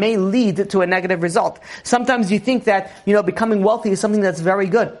and it may lead to a negative result. Sometimes you think that, becoming wealthy is something that's very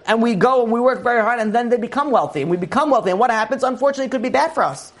good. And we go and we work very hard and then they become wealthy. And we become wealthy. And what happens, unfortunately, it could be bad for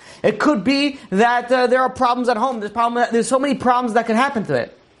us. It could be that there are problems at home. There's so many problems that can happen to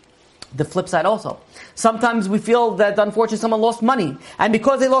it. The flip side also. Sometimes we feel that unfortunately someone lost money. And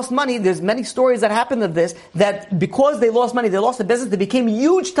because they lost money, there's many stories that happened of this, that because they lost money, they lost the business, they became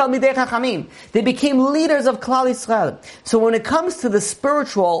huge Talmidei Chachamim. They became leaders of Klal Yisrael. So when it comes to the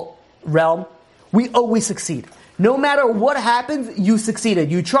spiritual realm, we always succeed. No matter what happens, you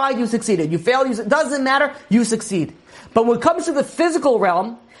succeeded. You tried, you succeeded. You failed, it doesn't matter, you succeed. But when it comes to the physical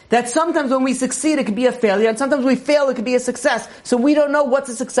realm, that sometimes when we succeed, it could be a failure, and sometimes we fail, it could be a success. So we don't know what's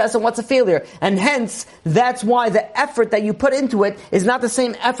a success and what's a failure. And hence, that's why the effort that you put into it is not the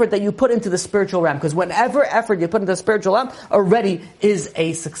same effort that you put into the spiritual realm. Because whatever effort you put into the spiritual realm already is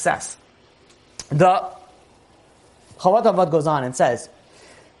a success. The Chabad Avad goes on and says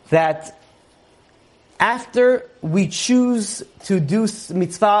that after we choose to do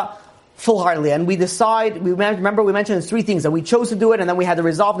mitzvah full-heartedly, and we decide, remember we mentioned there's three things, that we chose to do it, and then we had the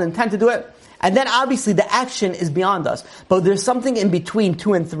resolve and intent to do it, and then obviously the action is beyond us. But there's something in between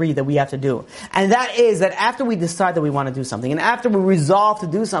 2 and 3 that we have to do. And that is that after we decide that we want to do something, and after we resolve to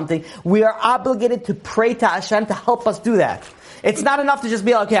do something, we are obligated to pray to Hashem to help us do that. It's not enough to just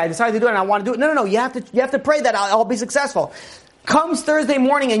be like, okay, I decided to do it and I want to do it. No. You have to pray that I'll be successful. Comes Thursday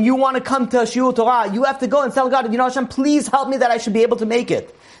morning and you want to come to Shiur Torah, you have to go and tell God, Hashem, please help me that I should be able to make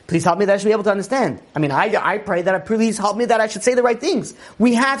it. Please help me that I should be able to understand. I pray that please help me that I should say the right things.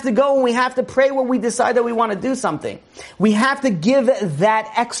 We have to go and we have to pray when we decide that we want to do something. We have to give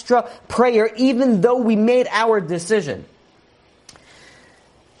that extra prayer even though we made our decision.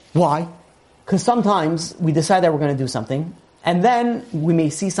 Why? Because sometimes we decide that we're going to do something, and then we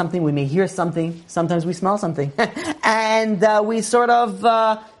may see something, we may hear something, sometimes we smell something, and we sort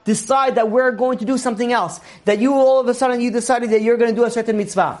of decide that we're going to do something else. That all of a sudden you decided that you're going to do a certain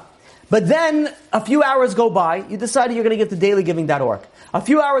mitzvah. But then a few hours go by, you decided you're going to get to dailygiving.org. A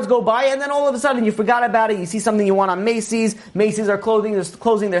few hours go by, and then all of a sudden you forgot about it, you see something you want on Macy's. Macy's are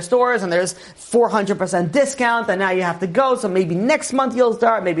closing their stores, and there's 400% discount, and now you have to go, so maybe next month you'll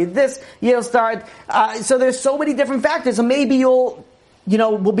start, maybe this you'll start. So there's so many different factors, so maybe will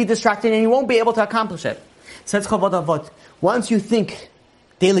be distracted and you won't be able to accomplish it. Says Chavot Avot, once you think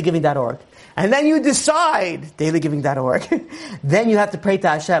dailygiving.org, and then you decide dailygiving.org, then you have to pray to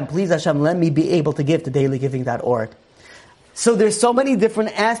Hashem, please Hashem, let me be able to give to dailygiving.org. So there's so many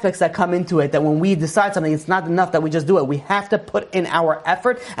different aspects that come into it that when we decide something, it's not enough that we just do it. We have to put in our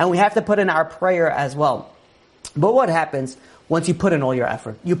effort and we have to put in our prayer as well. But what happens once you put in all your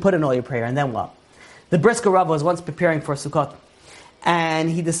effort? You put in all your prayer, and then what? The Brisker Rav was once preparing for Sukkot, and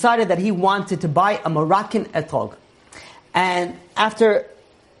he decided that he wanted to buy a Moroccan etrog. And after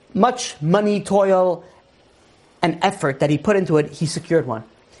much money, toil, and effort that he put into it, he secured one.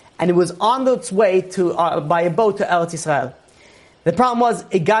 And it was on its way to by a boat to Eretz Yisrael. The problem was,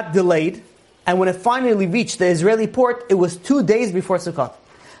 it got delayed, and when it finally reached the Israeli port, it was 2 days before Sukkot.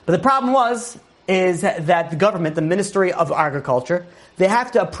 But the problem is that the government, the Ministry of Agriculture, they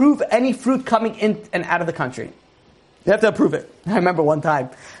have to approve any fruit coming in and out of the country. They have to approve it. I remember one time,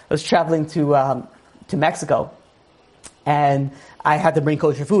 I was traveling to Mexico, and I had to bring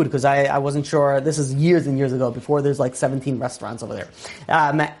kosher food because I wasn't sure. This is years and years ago, before there's like 17 restaurants over there.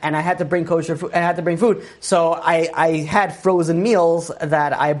 And I had to bring kosher food. I had to bring food. So I had frozen meals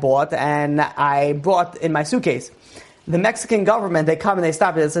that I bought, and I brought in my suitcase. The Mexican government, they come and they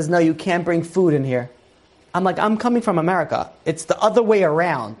stop it. It says, no, you can't bring food in here. I'm like, I'm coming from America. It's the other way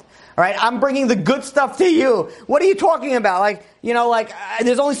around. All right, I'm bringing the good stuff to you. What are you talking about?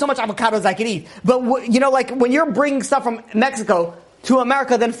 There's only so much avocados I can eat. But, when you're bringing stuff from Mexico to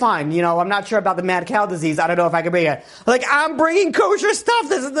America, then fine. I'm not sure about the mad cow disease. I don't know if I can bring it. I'm bringing kosher stuff.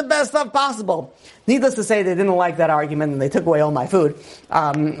 This is the best stuff possible. Needless to say, they didn't like that argument, and they took away all my food.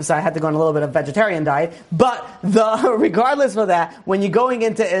 So I had to go on a little bit of vegetarian diet. But regardless of that, when you're going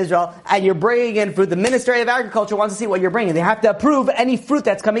into Israel and you're bringing in fruit, the Ministry of Agriculture wants to see what you're bringing. They have to approve any fruit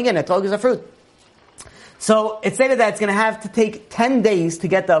that's coming in. It's always a fruit. So it's stated that it's going to have to take 10 days to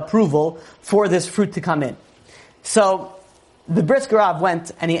get the approval for this fruit to come in. So the Brisker Rav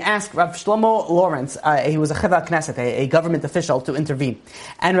went and he asked Rav Shlomo Lawrence, he was a Cheva Knesset, a government official, to intervene.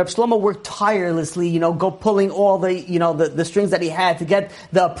 And Rav Shlomo worked tirelessly, pulling all the strings that he had to get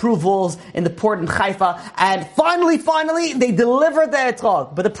the approvals in the port in Haifa. And finally, they delivered the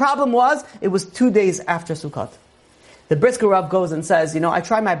etrog. But the problem was, it was 2 days after Sukkot. The Brisker Rav goes and says, I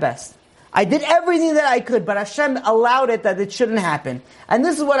tried my best. I did everything that I could, but Hashem allowed it that it shouldn't happen. And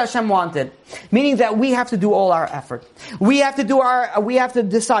this is what Hashem wanted. Meaning that we have to do all our effort. We have to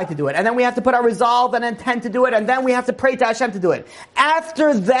decide to do it. And then we have to put our resolve and intent to do it. And then we have to pray to Hashem to do it.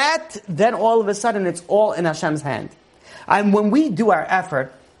 After that, then all of a sudden it's all in Hashem's hand. And when we do our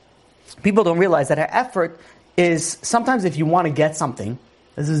effort, people don't realize that our effort is, sometimes if you want to get something,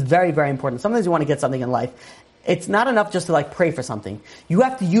 this is very, very important. Sometimes you want to get something in life. It's not enough just to pray for something. You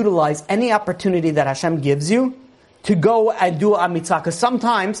have to utilize any opportunity that Hashem gives you to go and do a mitzvah. Because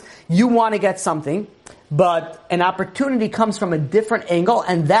sometimes you want to get something, but an opportunity comes from a different angle,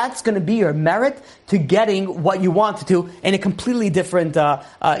 and that's going to be your merit to getting what you want to do in a completely different,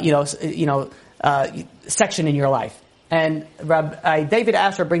 section in your life. And David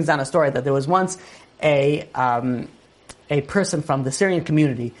Asher brings down a story that there was once a person from the Syrian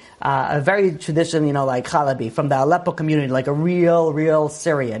community, a very traditional, like Chalabi, from the Aleppo community, like a real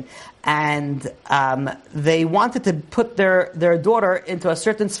Syrian. And they wanted to put their daughter into a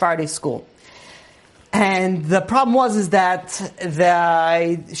certain Sephardi school. And the problem was that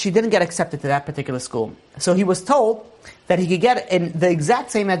she didn't get accepted to that particular school. So he was told that he could get the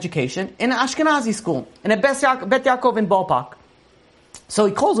exact same education in an Ashkenazi school, in a Bet Yaakov in Ballpark. So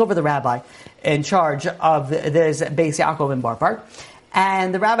he calls over the rabbi in charge of there's Beis Yaakov in Ballpark.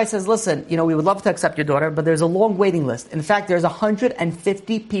 And the rabbi says, listen, we would love to accept your daughter, but there's a long waiting list. In fact, there's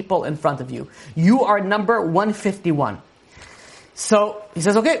 150 people in front of you. You are number 151. So he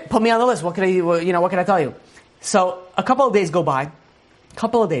says, okay, put me on the list. What can I tell you? So a couple of days go by.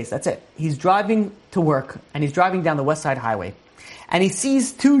 Couple of days, that's it. He's driving to work, and he's driving down the West Side Highway. And he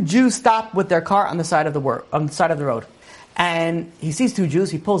sees two Jews stop with their car on the side of the road. And he sees two Jews,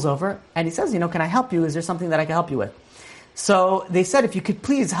 he pulls over, and he says, can I help you? Is there something that I can help you with? So they said, if you could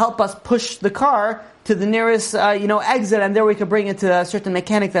please help us push the car to the nearest, exit, and there we could bring it to a certain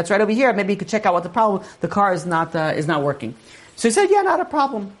mechanic that's right over here. Maybe you could check out what the problem. The car is not working. So he said, yeah, not a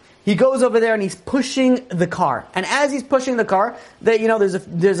problem. He goes over there and he's pushing the car. And as he's pushing the car,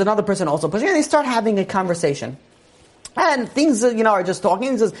 there's another person also pushing, and they start having a conversation. And things, are just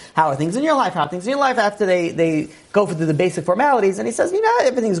talking. He says, how are things in your life? How are things in your life? After they go through the basic formalities. And he says,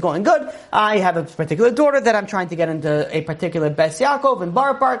 everything's going good. I have a particular daughter that I'm trying to get into a particular Beis Yaakov in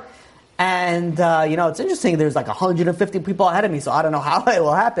Borough Park. And, it's interesting. There's like 150 people ahead of me, so I don't know how it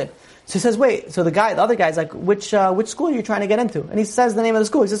will happen. So he says, wait. So the other guy's like, which school are you trying to get into? And he says the name of the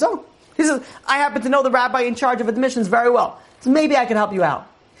school. He says, I happen to know the rabbi in charge of admissions very well. So maybe I can help you out.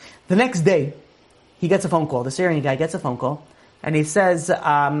 The next day, he gets a phone call. The Syrian guy gets a phone call, and he says,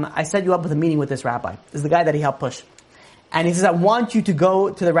 I set you up with a meeting with this rabbi. This is the guy that he helped push. And he says, I want you to go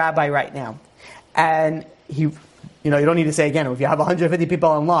to the rabbi right now. And he, you don't need to say again, if you have 150 people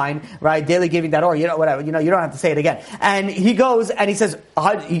online, right, dailygiving.org, whatever, you don't have to say it again. And he goes, and he says,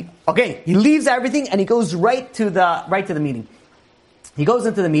 he leaves everything, and he goes right to the meeting. He goes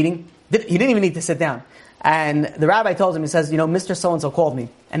into the meeting. He didn't even need to sit down. And the rabbi tells him, he says, Mr. So-and-so called me,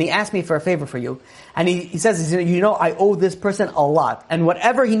 and he asked me for a favor for you. And he says, I owe this person a lot. And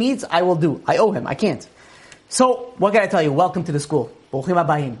whatever he needs, I will do. I owe him. I can't. So, what can I tell you? Welcome to the school. Boruchim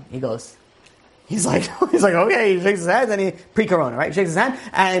habayim. He goes. He's like, okay. He shakes his hand, and pre-corona, right? He shakes his hand,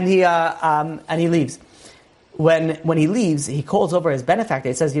 and he leaves. When he leaves, he calls over his benefactor.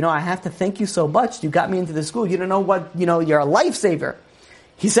 He says, I have to thank you so much. You got me into the school. You don't know what, you're a lifesaver.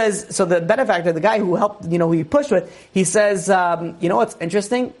 He says, so the benefactor, the guy who helped, who he pushed with, he says, what's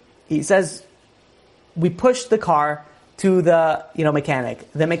interesting? He says, we pushed the car to the, mechanic.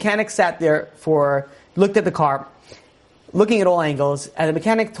 The mechanic sat there looked at the car, looking at all angles, and the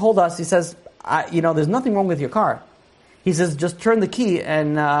mechanic told us, he says, there's nothing wrong with your car. He says, just turn the key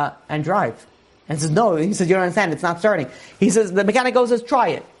and drive. And he says, no. He says, you don't understand, it's not starting. He says, the mechanic says, try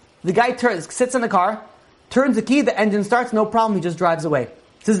it. The guy sits in the car, turns the key, the engine starts, no problem, he just drives away.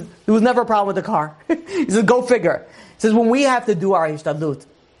 He says, there was never a problem with the car. He says, go figure. He says, when we have to do our hishtadlut,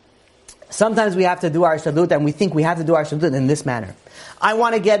 sometimes we have to do our hishtadlut, and we think we have to do our hishtadlut in this manner. I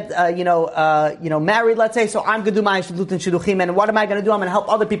want to get, married, let's say, so I'm going to do my hishtadlut and shidduchim, and what am I going to do? I'm going to help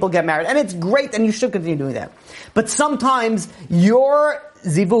other people get married. And it's great, and you should continue doing that. But sometimes your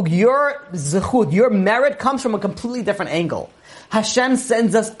zivug, your zechut, your merit comes from a completely different angle. Hashem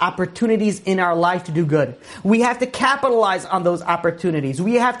sends us opportunities in our life to do good. We have to capitalize on those opportunities.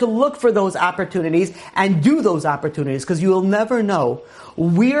 We have to look for those opportunities and do those opportunities, because you will never know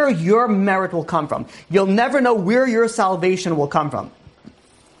where your merit will come from. You'll never know where your salvation will come from.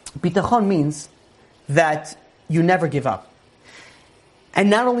 Bitachon means that you never give up. And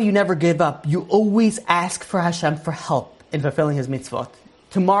not only you never give up, you always ask for Hashem for help in fulfilling His mitzvot.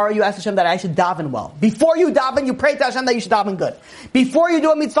 Tomorrow you ask Hashem that I should daven well. Before you daven, you pray to Hashem that you should daven good. Before you do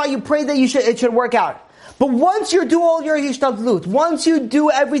a mitzvah, you pray that it should work out. But once you do all your hishtadlut, once you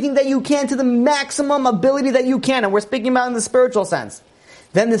do everything that you can to the maximum ability that you can, and we're speaking about in the spiritual sense,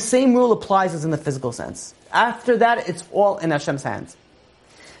 then the same rule applies as in the physical sense. After that, it's all in Hashem's hands.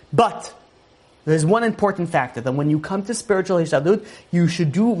 But there's one important factor, that when you come to spiritual hishtadlut, you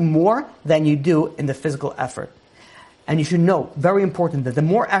should do more than you do in the physical effort. And you should know, very important, that the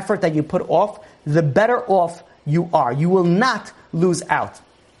more effort that you put off, the better off you are. You will not lose out.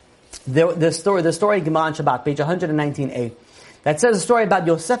 The story in Gemara on Shabbat, page 119a, that says a story about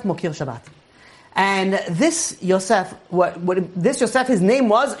Yosef Mokir Shabbat. And this Yosef, his name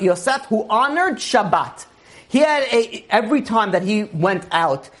was Yosef, who honored Shabbat. He had every time that he went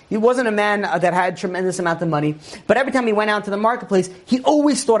out, he wasn't a man that had tremendous amount of money, but every time he went out to the marketplace, he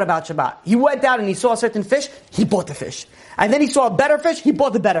always thought about Shabbat. He went out and he saw a certain fish, he bought the fish. And then he saw a better fish, he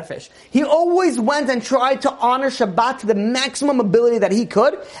bought the better fish. He always went and tried to honor Shabbat to the maximum ability that he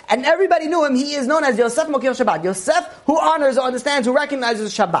could, and everybody knew him. He is known as Yosef Mokir Shabbat. Yosef, who honors, who understands, who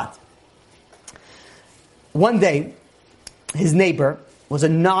recognizes Shabbat. one day, his neighbor was a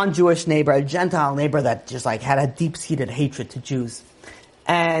non-Jewish neighbor, a Gentile neighbor that just like had a deep-seated hatred to Jews.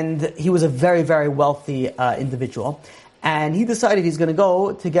 And he was a very, very wealthy individual. And he decided he's going to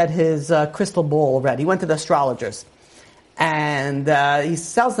go to get his crystal ball read. He went to the astrologers. And he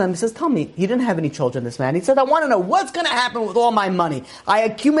tells them, he says, tell me, he didn't have any children, this man. He said, I want to know what's going to happen with all my money. I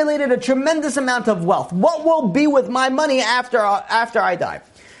accumulated a tremendous amount of wealth. What will be with my money after I die?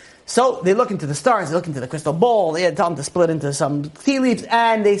 So they look into the stars, they look into the crystal ball, they tell them to split into some tea leaves,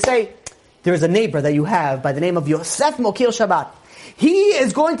 and they say, there's a neighbor that you have by the name of Yosef Mokil Shabbat. He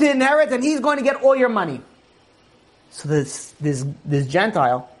is going to inherit and he's going to get all your money. So this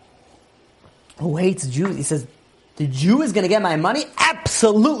Gentile who hates Jews, he says, the Jew is going to get my money?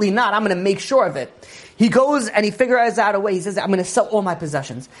 Absolutely not. I'm going to make sure of it. He goes and he figures out a way. He says, I'm going to sell all my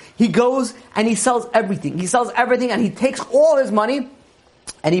possessions. He goes and he sells everything. He sells everything and he takes all his money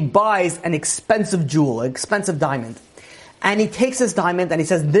and he buys an expensive jewel, an expensive diamond. And he takes this diamond and he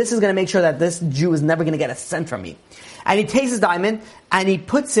says, this is going to make sure that this Jew is never going to get a cent from me. And he takes his diamond and he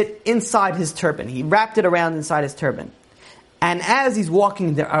puts it inside his turban. He wrapped it around inside his turban. And as he's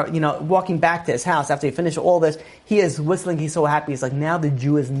walking there, walking back to his house after he finished all this, he is whistling. He's so happy. He's like, now the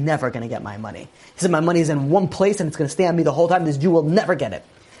Jew is never going to get my money. He said, my money is in one place and it's going to stay on me the whole time. This Jew will never get it.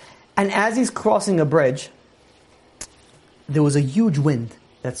 And as he's crossing a bridge, there was a huge wind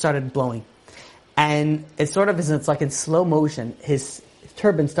that started blowing. And it's like in slow motion, his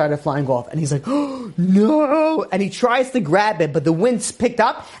turban started flying off. And he's like, oh, no! And he tries to grab it, but the wind picked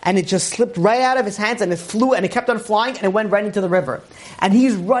up and it just slipped right out of his hands and it flew and it kept on flying and it went right into the river. And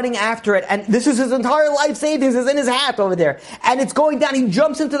he's running after it and this is his entire life savings is in his hat over there. And it's going down, he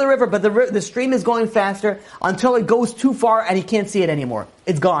jumps into the river, but the stream is going faster until it goes too far and he can't see it anymore.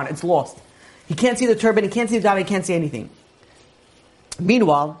 It's gone, it's lost. He can't see the turban, he can't see the diamond, he can't see anything.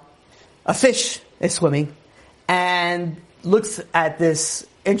 Meanwhile, a fish is swimming and looks at this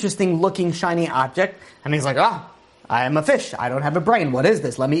interesting looking shiny object and he's like, I am a fish. I don't have a brain. What is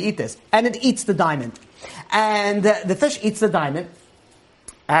this? Let me eat this. And it eats the diamond. And the fish eats the diamond.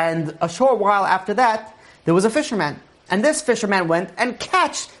 And a short while after that, there was a fisherman. And this fisherman went and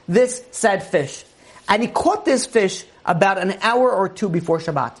catch this said fish. And he caught this fish about an hour or two before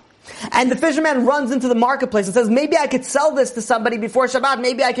Shabbat. And the fisherman runs into the marketplace and says, maybe I could sell this to somebody before Shabbat,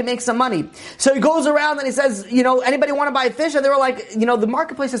 maybe I can make some money. So he goes around and he says, anybody want to buy fish? And they were like, the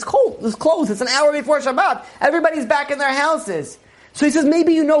marketplace is closed. It's an hour before Shabbat. Everybody's back in their houses. So he says,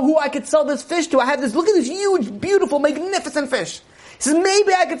 maybe you know who I could sell this fish to. I have this, look at this huge, beautiful, magnificent fish. He says,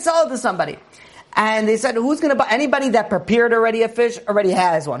 maybe I could sell it to somebody. And they said, who's going to buy? Anybody that prepared already a fish already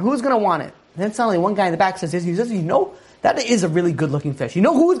has one. Who's going to want it? And then suddenly one guy in the back says, that is a really good-looking fish. You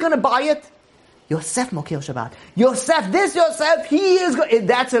know who's going to buy it? Yosef Mokil Shabbat. Yosef,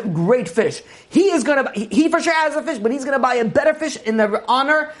 that's a great fish. He for sure has a fish, but he's going to buy a better fish in the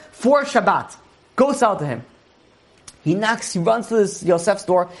honor for Shabbat. Go sell to him. He runs to this Yosef's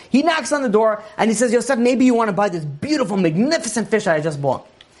door, he knocks on the door, and he says, Yosef, maybe you want to buy this beautiful, magnificent fish I just bought.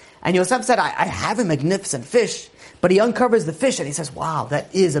 And Yosef said, I have a magnificent fish. But he uncovers the fish and he says, wow,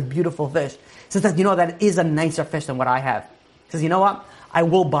 that is a beautiful fish. He says, that is a nicer fish than what I have. He says, you know what? I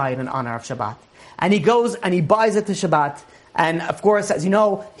will buy it in honor of Shabbat. And he goes and he buys it to Shabbat. And of course, as you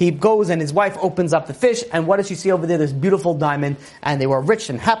know, he goes and his wife opens up the fish. And what does she see over there? This beautiful diamond. And they were rich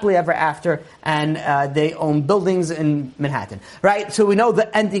and happily ever after. And they own buildings in Manhattan. Right? So we know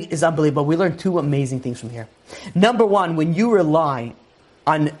the ending is unbelievable. We learn two amazing things from here. Number one, when you rely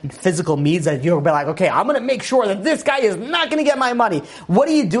on physical means, that you'll be like, okay, I'm going to make sure that this guy is not going to get my money. What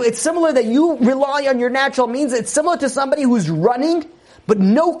do? It's similar that you rely on your natural means. It's similar to somebody who's running, but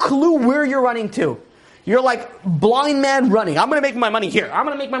no clue where you're running to. You're like blind man running. I'm going to make my money here. I'm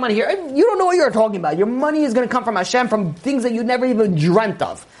going to make my money here. You don't know what you're talking about. Your money is going to come from Hashem, from things that you never even dreamt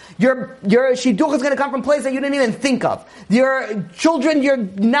of. Your shidduch is going to come from places that you didn't even think of. Your children, your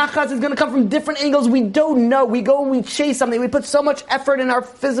nachas is going to come from different angles we don't know. We go and we chase something. We put so much effort in our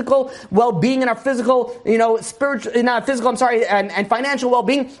physical well-being, in our physical, spiritual, and financial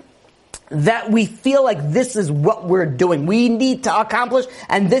well-being, that we feel like this is what we're doing. We need to accomplish,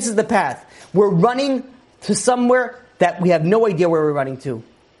 and this is the path. We're running to somewhere that we have no idea where we're running to.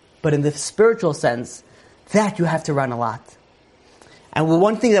 But in the spiritual sense, that you have to run a lot. And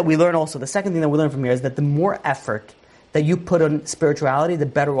one thing that we learn also, the second thing that we learn from here is that the more effort that you put on spirituality, the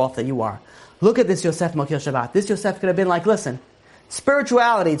better off that you are. Look at this Yosef Mokil Shabbat. This Yosef could have been like, listen,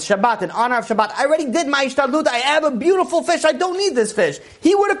 spirituality, it's Shabbat, in honor of Shabbat. I already did my ishtadlut. I have a beautiful fish. I don't need this fish.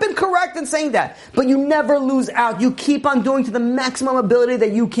 He would have been correct in saying that. But you never lose out. You keep on doing to the maximum ability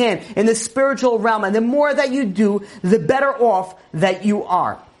that you can in the spiritual realm. And the more that you do, the better off that you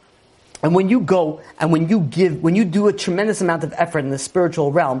are. And when you go and when you give, when you do a tremendous amount of effort in the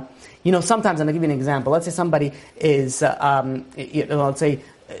spiritual realm, sometimes, and I'll give you an example. Let's say somebody is, let's say,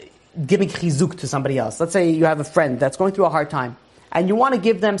 giving chizuk to somebody else. Let's say you have a friend that's going through a hard time, and you want to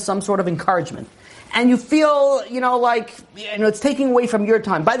give them some sort of encouragement. And you feel, it's taking away from your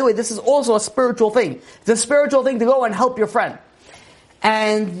time. By the way, this is also a spiritual thing. It's a spiritual thing to go and help your friend.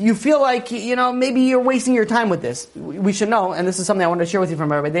 And you feel like, maybe you're wasting your time with this. We should know, and this is something I want to share with you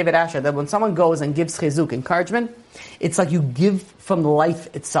from Rabbi David Asher, that when someone goes and gives chizuk, encouragement, it's like you give from the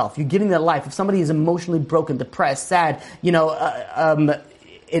life itself. You're giving their life. If somebody is emotionally broken, depressed, sad, in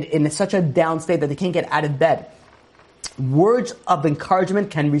such a down state that they can't get out of bed, words of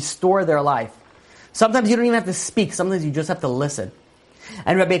encouragement can restore their life. Sometimes you don't even have to speak. Sometimes you just have to listen.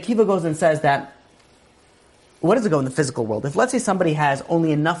 And Rabbi Akiva goes and says that, what does it go in the physical world? If, let's say, somebody has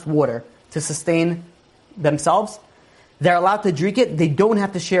only enough water to sustain themselves, they're allowed to drink it, they don't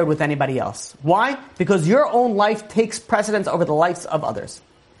have to share it with anybody else. Why? Because your own life takes precedence over the lives of others.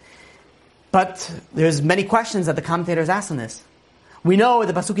 But there's many questions that the commentators ask on this. We know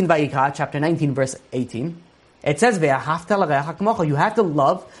the Pasuk in Vayikra, chapter 19, verse 18, it says, you have to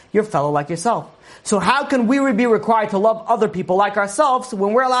love your fellow like yourself. So how can we be required to love other people like ourselves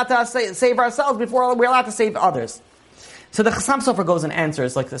when we're allowed to save ourselves before we're allowed to save others? So the Chassam Sofer goes and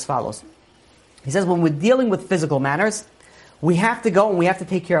answers like this follows. He says, when we're dealing with physical matters, we have to go and we have to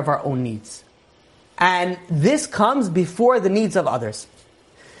take care of our own needs. And this comes before the needs of others.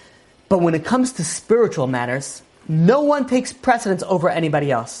 But when it comes to spiritual matters, no one takes precedence over anybody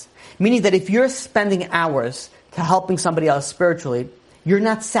else. Meaning that if you're spending hours to helping somebody else spiritually, you're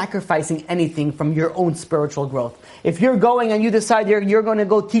not sacrificing anything from your own spiritual growth. If you're going and you decide you're going to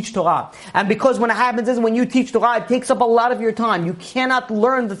go teach Torah, and because what happens is when you teach Torah, it takes up a lot of your time. You cannot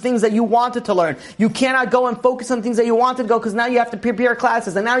learn the things that you wanted to learn. You cannot go and focus on things that you wanted to go, because now you have to prepare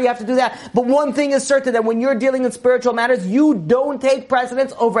classes, and now you have to do that. But one thing is certain, that when you're dealing in spiritual matters, you don't take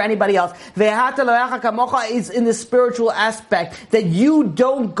precedence over anybody else. Ve'ahavta l'reacha kamocha is in the spiritual aspect, that you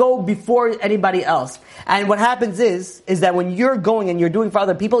don't go before anybody else. And what happens is that when you're going and you're doing for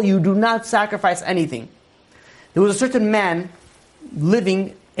other people, you do not sacrifice anything. There was a certain man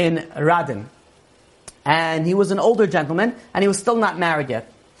living in Radin, and he was an older gentleman, and he was still not married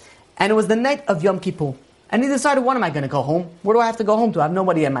yet. And it was the night of Yom Kippur. And he decided, when am I going to go home? Where do I have to go home to? I have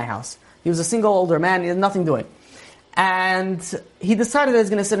nobody in my house. He was a single older man, he had nothing doing. And he decided that he's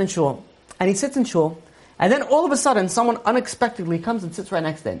going to sit in shul. And he sits in shul, and then all of a sudden, someone unexpectedly comes and sits right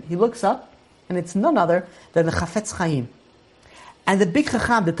next to him. He looks up, and it's none other than the Chafetz Chaim. And the big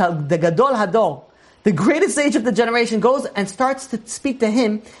Chacham, the Gadol Hador, the greatest sage of the generation, goes and starts to speak to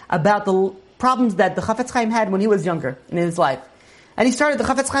him about the problems that the Chafetz Chaim had when he was younger in his life. And the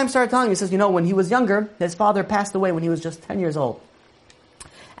Chafetz Chaim started telling him, he says, when he was younger, his father passed away when he was just 10 years old.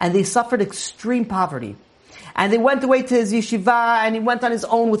 And they suffered extreme poverty. And they went away to his yeshiva, and he went on his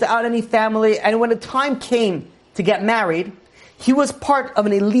own without any family. And when the time came to get married, he was part of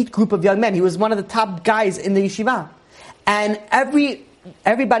an elite group of young men. He was one of the top guys in the yeshiva. And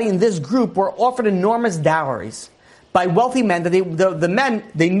everybody in this group were offered enormous dowries by wealthy men. That the men,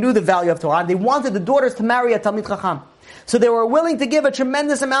 they knew the value of Torah. They wanted the daughters to marry a Talmid Chacham. So they were willing to give a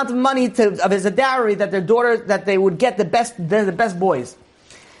tremendous amount of money as a dowry, that their daughters, that they would get the best boys.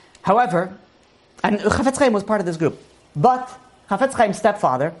 However, and Chafetz Chaim was part of this group. But Chafetz Chaim's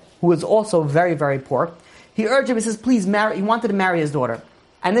stepfather, who was also very, very poor, he urged him, he says, please marry. He wanted to marry his daughter.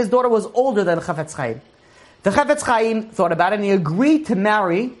 And his daughter was older than Chafetz Chaim. The Chafetz Chaim thought about it, and he agreed to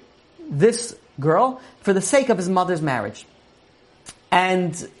marry this girl for the sake of his mother's marriage.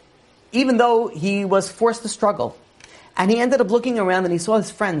 And even though he was forced to struggle, and he ended up looking around and he saw his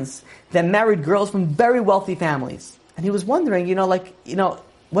friends that married girls from very wealthy families. And he was wondering,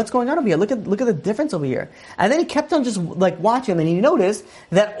 what's going on over here? Look at the difference over here. And then he kept on just watching, and he noticed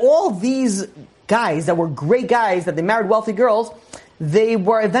that all these guys that were great guys, that they married wealthy girls, they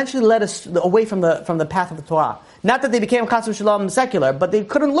were eventually led away from the path of the Torah. Not that they became chas v'shalom secular, but they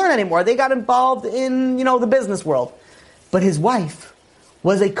couldn't learn anymore. They got involved in the business world. But his wife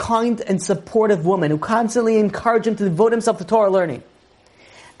was a kind and supportive woman who constantly encouraged him to devote himself to Torah learning.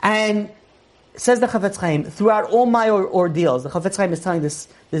 And says the Chafetz Chaim, throughout all my ordeals, the Chafetz Chaim is telling this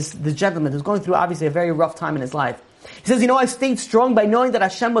gentleman who's going through obviously a very rough time in his life. He says, I stayed strong by knowing that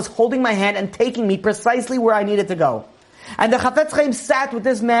Hashem was holding my hand and taking me precisely where I needed to go. And the Chafetz Chaim sat with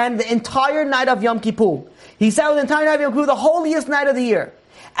this man the entire night of Yom Kippur. He sat with the entire night of Yom Kippur, the holiest night of the year.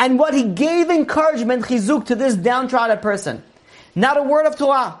 And what he gave encouragement, chizuk, to this downtrodden person. Not a word of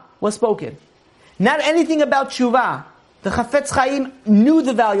Torah was spoken. Not anything about tshuva. The Chafetz Chaim knew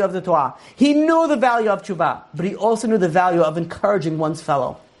the value of the Torah. He knew the value of tshuva. But he also knew the value of encouraging one's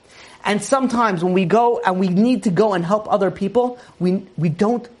fellow. And sometimes when we go and we need to go and help other people, we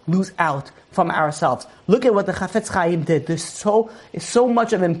don't lose out from ourselves. Look at what the Chafetz Chaim did. There's so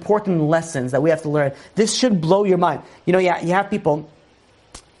much of important lessons that we have to learn. This should blow your mind. You have people,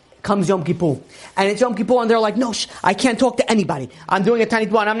 comes Yom Kippur, and it's Yom Kippur, and they're like, no, I can't talk to anybody. I'm doing a tiny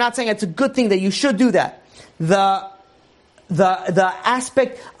dua, and I'm not saying it's a good thing that you should do that. The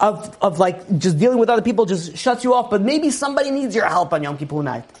aspect of like just dealing with other people just shuts you off, but maybe somebody needs your help on Yom Kippur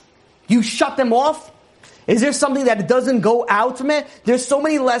night. You shut them off? Is there something that doesn't go out from it? There's so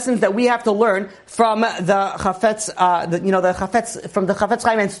many lessons that we have to learn from the Chafetz, from the Chafetz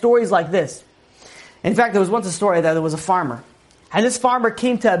Chaim and stories like this. In fact, there was once a story that there was a farmer. And this farmer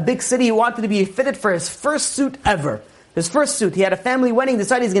came to a big city. He wanted to be fitted for his first suit ever. His first suit. He had a family wedding,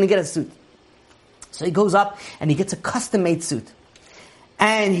 decided he's going to get a suit. So he goes up and he gets a custom-made suit.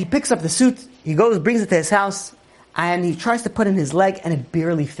 And he picks up the suit, he goes, brings it to his house, and he tries to put in his leg, and it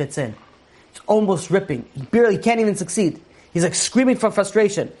barely fits in. It's almost ripping. He can't even succeed. He's like screaming from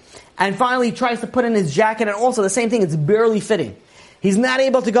frustration. And finally he tries to put in his jacket, and also the same thing, it's barely fitting. He's not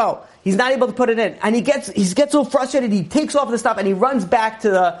able to go. He's not able to put it in. And he gets so frustrated, he takes off the stuff and he runs back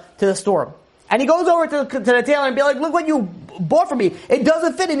to the store. And he goes over to the tailor and be like, look what you bought for me. It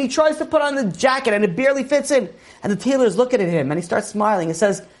doesn't fit. And he tries to put on the jacket and it barely fits in. And the tailor's looking at him and he starts smiling and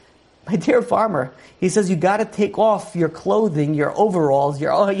says, my dear farmer, he says, you got to take off your clothing, your overalls,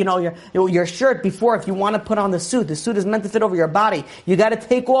 your shirt before, if you want to put on the suit. The suit is meant to fit over your body. You got to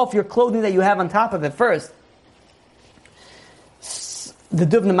take off your clothing that you have on top of it first. The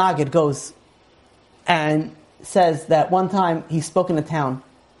Duvna Maggid goes and says that one time he spoke in a town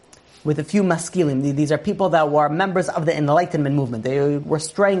with a few maskilim. These are people that were members of the Enlightenment movement. They were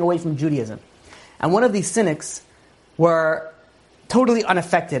straying away from Judaism. And one of these cynics were totally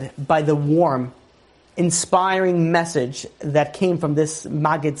unaffected by the warm, inspiring message that came from this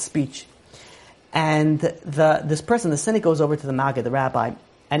Maggid speech. And this person, the cynic, goes over to the Maggid, the rabbi,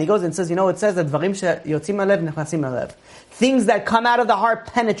 and he goes and says, it says that Dvarim sheyotzim halev nechnasim halev. Things that come out of the heart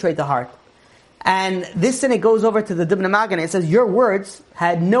penetrate the heart. And this cynic goes over to the Duvna Maggid and it says, your words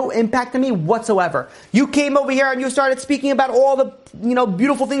had no impact on me whatsoever. You came over here and you started speaking about all the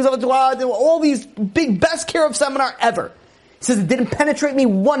beautiful things of the Torah, all these best care of seminar ever. He says, it didn't penetrate me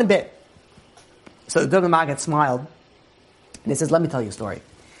one bit. So the Duvna Maggid smiled. And he says, let me tell you a story.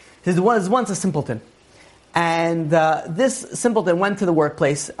 He says, there was once a simpleton. And this simpleton went to the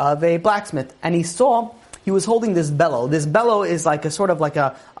workplace of a blacksmith. And he was holding this bellow. This bellow is like looks like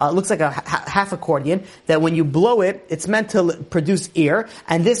a half accordion, that when you blow it, it's meant to produce air.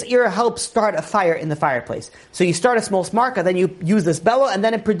 And this air helps start a fire in the fireplace. So you start a small spark, and then you use this bellow, and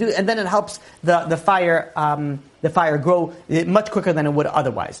then it helps the fire grow much quicker than it would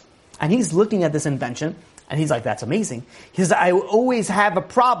otherwise. And he's looking at this invention, and he's like, that's amazing. He says, I always have a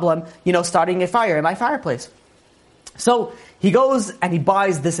problem, starting a fire in my fireplace. So he goes and he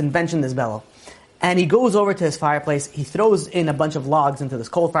buys this invention, this bellow. And he goes over to his fireplace, he throws in a bunch of logs into this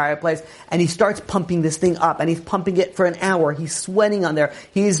cold fireplace, and he starts pumping this thing up, and he's pumping it for an hour. He's sweating on there.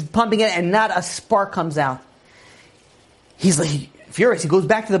 He's pumping it, and not a spark comes out. He's like furious. He goes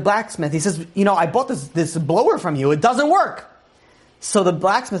back to the blacksmith. He says, I bought this blower from you. It doesn't work. So the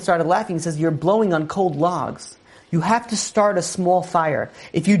blacksmith started laughing. He says, you're blowing on cold logs. You have to start a small fire.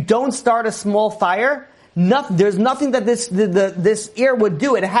 If you don't start a small fire, there's nothing that this air would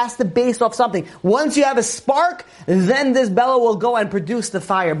do. It has to base off something. Once you have a spark, then this bellow will go and produce the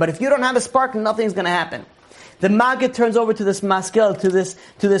fire. But if you don't have a spark, nothing's going to happen. The Maggid turns over to this maskil, to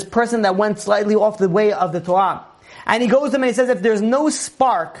this person that went slightly off the way of the Torah. And he goes to him and he says, if there's no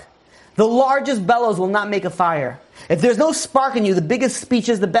spark, the largest bellows will not make a fire. If there's no spark in you, the biggest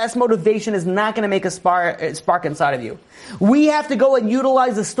speeches, the best motivation is not going to make a spark inside of you. We have to go and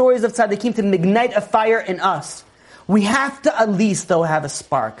utilize the stories of tzaddikim to ignite a fire in us. We have to at least, though, have a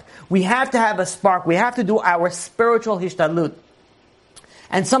spark. We have to have a spark. We have to do our spiritual hishtadlut.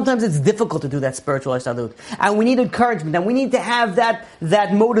 And sometimes it's difficult to do that spiritual hishtadlut. And we need encouragement. And we need to have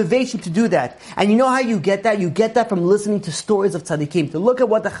that motivation to do that. And you know how you get that? You get that from listening to stories of tzaddikim. To look at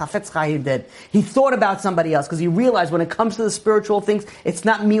what the Chafetz Chaim did. He thought about somebody else because he realized when it comes to the spiritual things, it's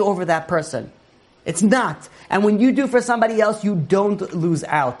not me over that person. It's not. And when you do for somebody else, you don't lose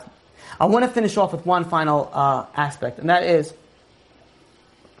out. I want to finish off with one final aspect. And that is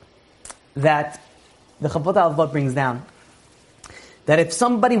that the Chavot HaLevavot brings down that if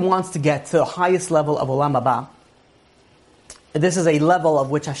somebody wants to get to the highest level of Olam Haba, this is a level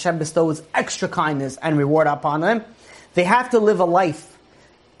of which Hashem bestows extra kindness and reward upon them, they have to live a life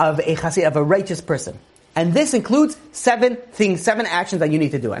of a chassid, of a righteous person. And this includes 7 actions that you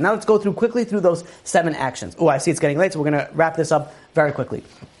need to do. And now let's go quickly through those 7 actions. Oh, I see it's getting late, so we're going to wrap this up very quickly.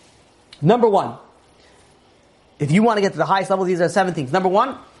 Number one, if you want to get to the highest level, these are 7 things. Number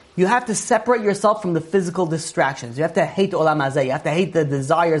one, you have to separate yourself from the physical distractions. You have to hate olam hazeh. You have to hate the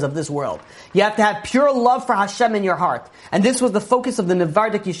desires of this world. You have to have pure love for Hashem in your heart. And this was the focus of the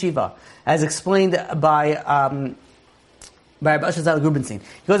Nevardik Yeshiva, as explained by Rabbi Asher Zalman Rubinstein.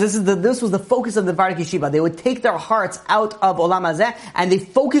 Because this was the focus of the Nevardik Yeshiva. They would take their hearts out of olam hazeh, and they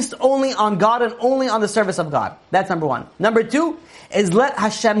focused only on God and only on the service of God. That's number one. Number two is let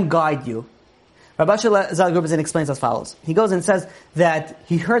Hashem guide you. Rabbi Asher Zalman Rubinstein explains as follows. He goes and says that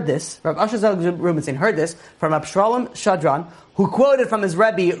he heard this, Rabbi Asher Zalman Rubinstein heard this from Abshalom Shadran, who quoted from his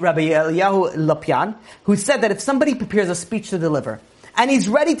Rebbe, Rabbi Eliyahu Lopian, who said that if somebody prepares a speech to deliver, and he's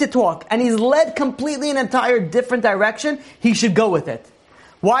ready to talk, and he's led completely in an entire different direction, he should go with it.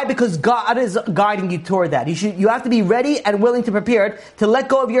 Why? Because God is guiding you toward that. You have to be ready and willing to prepare to let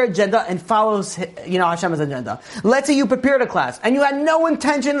go of your agenda and follow, Hashem's agenda. Let's say you prepared a class and you had no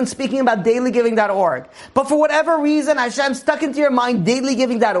intention in speaking about dailygiving.org. But for whatever reason, Hashem stuck into your mind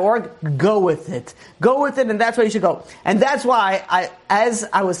dailygiving.org, go with it. Go with it, and that's where you should go. And that's why, as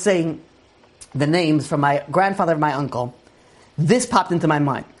I was saying the names from my grandfather and my uncle, this popped into my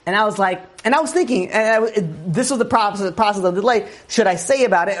mind. And I was thinking, this was the process of delay. Should I say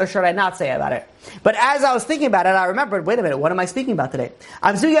about it or should I not say about it? But as I was thinking about it, I remembered, wait a minute, what am I speaking about today?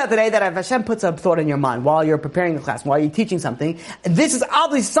 I'm speaking about today that if Hashem puts a thought in your mind while you're preparing the class, while you're teaching something, this is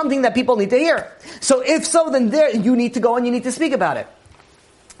obviously something that people need to hear. So if so, then you need to go and you need to speak about it.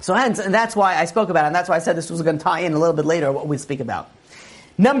 So hence, and that's why I spoke about it, and that's why I said this was going to tie in a little bit later what we speak about.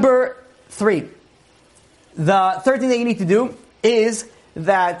 Number 3. The third thing that you need to do is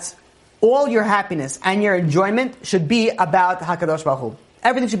that all your happiness and your enjoyment should be about HaKadosh Baruch Hu.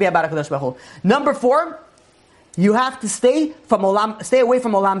 Everything should be about HaKadosh Baruch Hu. Number 4, you have to stay away from olam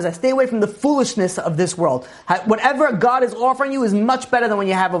hazeh. Stay away from the foolishness of this world. Whatever God is offering you is much better than what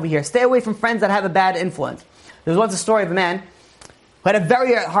you have over here. Stay away from friends that have a bad influence. There was once a story of a man who had a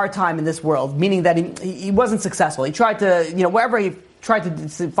very hard time in this world, meaning that he wasn't successful. He tried to, wherever he tried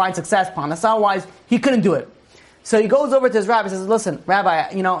to find success, Parnassah-wise, he couldn't do it. So he goes over to his rabbi and says, listen, Rabbi,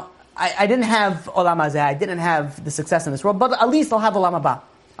 I didn't have olam hazeh, I didn't have the success in this world, but at least I'll have olam haba.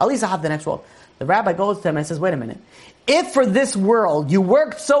 At least I'll have the next world. The rabbi goes to him and says, wait a minute. If for this world you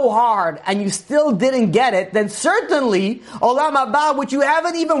worked so hard and you still didn't get it, then certainly olam haba, which you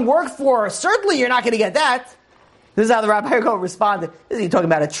haven't even worked for, certainly you're not going to get that. This is how the rabbi responded. This is talking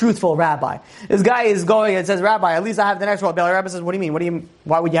about a truthful rabbi. This guy is going and says, Rabbi, at least I have the next world. The rabbi says, what do you mean?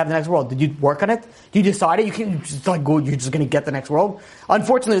 Why would you have the next world? Did you work on it? Did you decide it? You can't just you're just going to get the next world?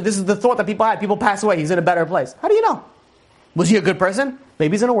 Unfortunately, this is the thought that people had. People pass away. He's in a better place. How do you know? Was he a good person?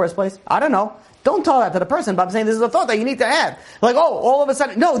 Maybe he's in a worse place. I don't know. Don't tell that to the person, but I'm saying this is a thought that you need to have. Like, all of a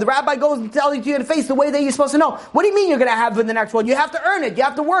sudden, no, the rabbi goes and tells you to your face the way that you're supposed to know. What do you mean you're going to have in the next world? You have to earn it. You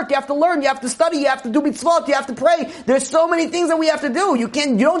have to work. You have to learn. You have to study. You have to do mitzvot. You have to pray. There's so many things that we have to do. You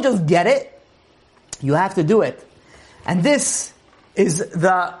don't just get it. You have to do it. And this is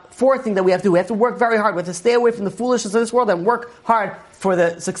the fourth thing that we have to do. We have to work very hard. We have to stay away from the foolishness of this world and work hard for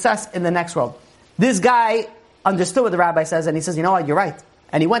the success in the next world. This guy understood what the rabbi says, and he says, you know what, you're right.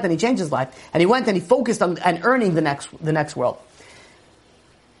 And he went and he changed his life. And he went and he focused on earning the next world.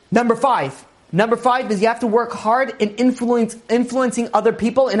 Number 5 is you have to work hard in influencing other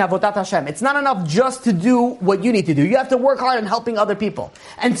people in Avodat Hashem. It's not enough just to do what you need to do. You have to work hard in helping other people.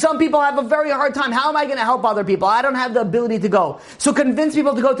 And some people have a very hard time. How am I going to help other people? I don't have the ability to go. So convince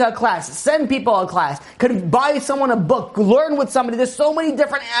people to go to a class. Send people a class. Buy someone a book. Learn with somebody. There's so many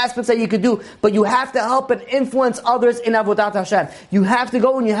different aspects that you could do. But you have to help and influence others in Avodat Hashem. You have to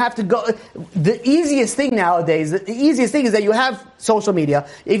go and you have to go. The easiest thing nowadays, the easiest thing is that you have social media.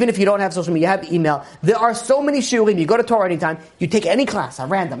 Even if you don't have social media, you have email. There are so many shiurim. You go to Torah anytime. You take any class at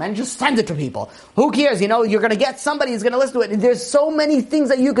random and just send it to people. Who cares? You're going to get somebody who's going to listen to it. And there's so many things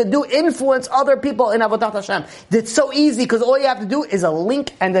that you could do. Influence other people in Avodat Hashem. It's so easy because all you have to do is a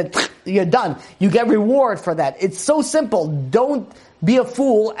link and then you're done. You get reward for that. It's so simple. Don't be a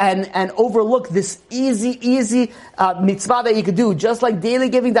fool and overlook this easy mitzvah that you could do. Just like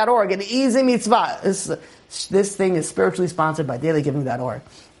dailygiving.org, an easy mitzvah. This thing is spiritually sponsored by dailygiving.org.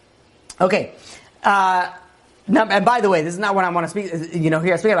 Okay. And by the way, this is not what I want to speak,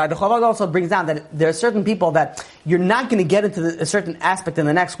 here speak about. The Chabad also brings down that there are certain people that you're not going to get into a certain aspect in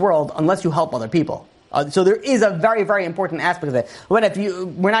the next world unless you help other people. So there is a very, very important aspect of it. But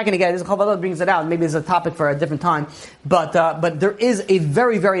we're not going to get it. This Chavadot brings it out. Maybe it's a topic for a different time. But there is a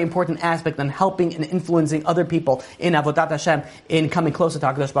very, very important aspect on helping and influencing other people in Avodat Hashem, in coming closer to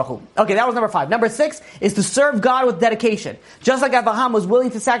HaKadosh Baruch Hu. Okay, that was number 5. Number 6 is to serve God with dedication. Just like Abraham was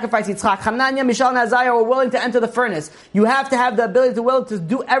willing to sacrifice Yitzchak, Hananiah, Mishael, and Azariah were willing to enter the furnace. You have to have the ability to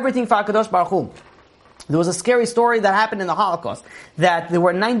do everything for HaKadosh Baruch Hu. There was a scary story that happened in the Holocaust, that there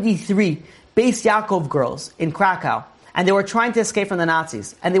were 93 Beis Yaakov girls in Krakow, and they were trying to escape from the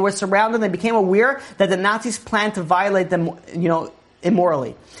Nazis. And they were surrounded, and they became aware that the Nazis planned to violate them,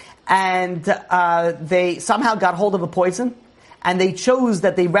 immorally. And they somehow got hold of a poison, and they chose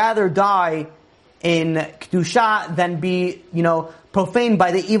that they rather die in Kedusha than be, profaned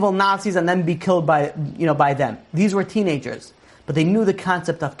by the evil Nazis and then be killed by them. These were teenagers, but they knew the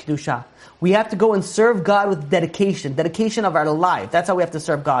concept of Kedusha. We have to go and serve God with dedication of our life. That's how we have to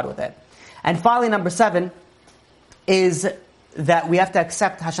serve God with it. And finally, number 7 is that we have to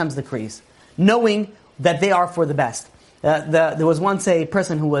accept Hashem's decrees, knowing that they are for the best. There was once a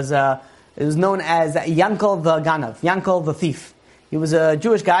person who was known as Yankel the Ganav, Yankel the thief. He was a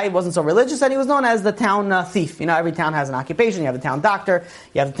Jewish guy, he wasn't so religious, and he was known as the town thief. Every town has an occupation. You have the town doctor,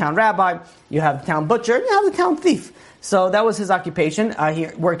 you have the town rabbi, you have the town butcher, and you have the town thief. So that was his occupation. He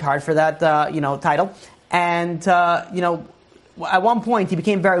worked hard for that, title. And, at one point he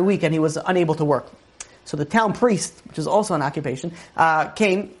became very weak and he was unable to work. So the town priest, which is also an occupation,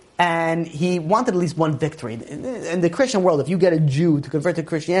 came and he wanted at least one victory. In the Christian world, if you get a Jew to convert to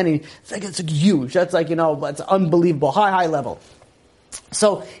Christianity, it's huge. That's it's unbelievable, high level.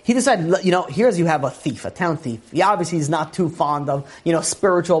 So he decided, here's you have a thief, a town thief. He obviously is not too fond of,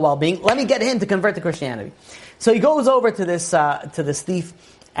 spiritual well-being. Let me get him to convert to Christianity. So he goes over to this thief,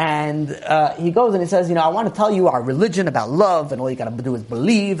 and he goes and he says, I want to tell you our religion about love, and all you got to do is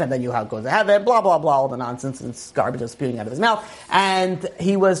believe, and then you go to heaven, blah, blah, blah, all the nonsense and garbage is spewing out of his mouth. And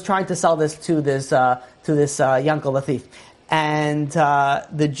he was trying to sell this to this Yankel the thief. And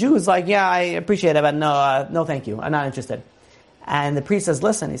the Jew is like, yeah, I appreciate it, but no, thank you. I'm not interested. And the priest says,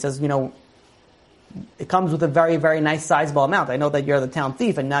 listen, he says, it comes with a very, very nice sizable amount. I know that you're the town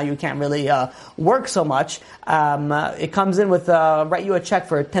thief and now you can't really work so much. It comes in with, write you a check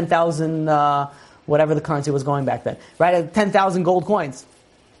for 10,000, whatever the currency was going back then. Right? 10,000 gold coins,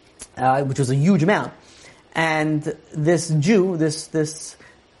 which was a huge amount. And this Jew, this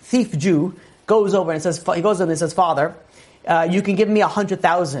thief Jew, goes over and says, Father, you can give me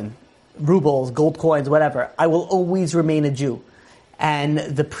 100,000 rubles, gold coins, whatever. I will always remain a Jew. And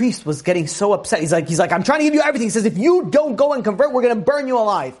the priest was getting so upset. He's like, I'm trying to give you everything. He says, if you don't go and convert, we're going to burn you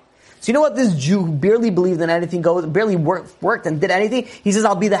alive. So you know what? This Jew who barely believed in anything, barely worked and did anything. He says,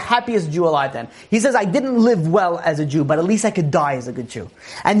 I'll be the happiest Jew alive then. He says, I didn't live well as a Jew, but at least I could die as a good Jew.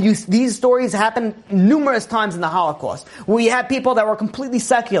 And these stories happen numerous times in the Holocaust, where you had people that were completely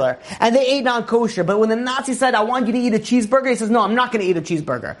secular, and they ate non-kosher, but when the Nazi said, I want you to eat a cheeseburger, he says, no, I'm not going to eat a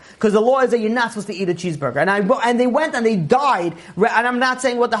cheeseburger. Because the law is that you're not supposed to eat a cheeseburger. And they went and they died, and I'm not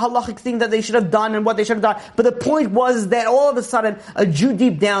saying what the halachic thing that they should have done and what they should have done, but the point was that all of a sudden, a Jew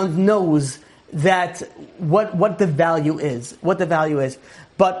deep down knows that what the value is.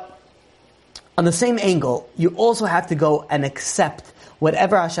 But on the same angle, you also have to go and accept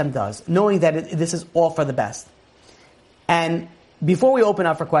whatever Hashem does, knowing that this is all for the best. And before we open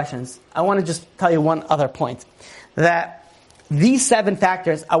up for questions, I want to just tell you one other point. That these 7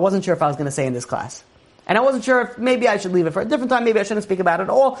 factors, I wasn't sure if I was going to say in this class. And I wasn't sure if maybe I should leave it for a different time, maybe I shouldn't speak about it at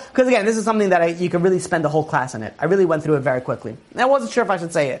all, because again, this is something that you can really spend the whole class on it. I really went through it very quickly. And I wasn't sure if I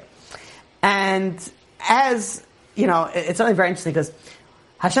should say it. And as, it's something very interesting because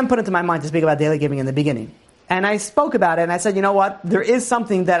Hashem put into my mind to speak about daily giving in the beginning. And I spoke about it and I said, you know what, there is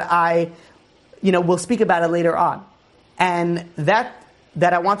something that I, will speak about it later on. And that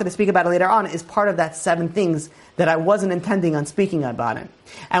I wanted to speak about it later on is part of that 7 things that I wasn't intending on speaking about it.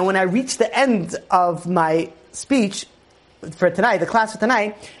 And when I reached the end of my speech for tonight, the class for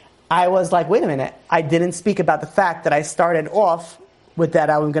tonight, I was like, wait a minute, I didn't speak about the fact that I started off with that.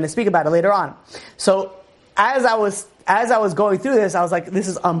 I'm going to speak about it later on. So as I was going through this, I was like, this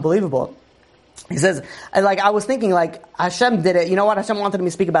is unbelievable. He says, I was thinking Hashem did it. You know what? Hashem wanted me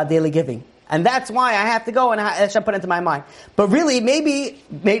to speak about daily giving. And that's why I have to go and Hashem put it into my mind. But really, maybe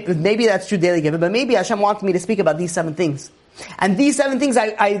that's true, daily giving, but maybe Hashem wants me to speak about these 7 things. And these 7 things,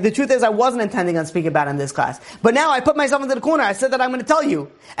 the truth is I wasn't intending on speaking about in this class. But now I put myself into the corner. I said that I'm going to tell you.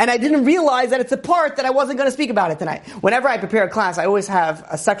 And I didn't realize that it's a part that I wasn't going to speak about it tonight. Whenever I prepare a class, I always have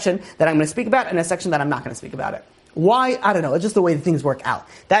a section that I'm going to speak about and a section that I'm not going to speak about it. Why? I don't know. It's just the way things work out.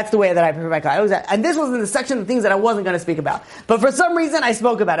 That's the way that I prepare my class. And this was in the section of things that I wasn't going to speak about. But for some reason, I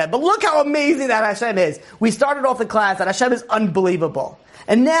spoke about it. But look how amazing that Hashem is. We started off the class that Hashem is unbelievable.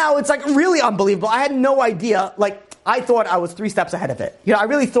 And now it's like really unbelievable. I had no idea. Like, I thought I was 3 steps ahead of it. I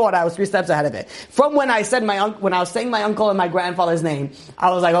really thought I was 3 steps ahead of it. From when I said when I was saying my uncle and my grandfather's name, I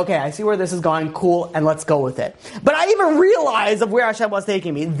was like, okay, I see where this is going, cool, and let's go with it. But I even realized of where Hashem was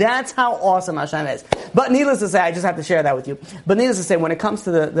taking me. That's how awesome Hashem is. But needless to say, I just have to share that with you. But needless to say, when it comes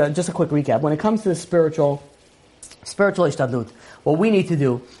to just a quick recap, when it comes to the spiritual ishtadlut, what we need to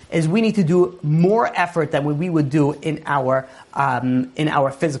do is we need to do more effort than what we would do in our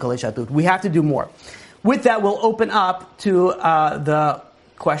physical ishtadlut. We have to do more. With that, we'll open up to the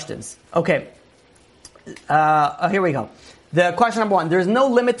questions. Okay, here we go. The question number 1, there's no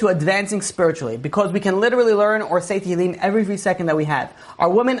limit to advancing spiritually because we can literally learn or say Tehillim every free second that we have. Are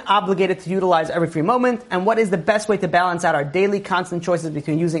women obligated to utilize every free moment? And what is the best way to balance out our daily constant choices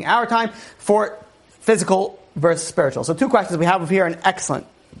between using our time for physical versus spiritual? So 2 questions we have here, and excellent.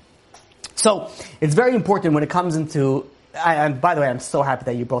 So it's very important when it comes into, and by the way, I'm so happy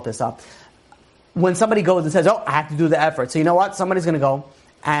that you brought this up. When somebody goes and says, oh, I have to do the effort. So you know what? Somebody's going to go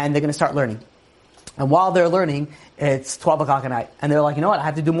and they're going to start learning. And while they're learning, it's 12 o'clock at night. And they're like, you know what? I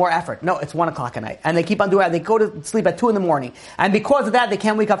have to do more effort. No, it's 1 o'clock at night. And they keep on doing it. They go to sleep at 2 in the morning. And because of that, they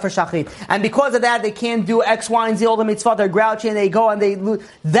can't wake up for Shachrit. And because of that, they can't do X, Y, and Z, all the mitzvot. They're grouchy and they go and they lose.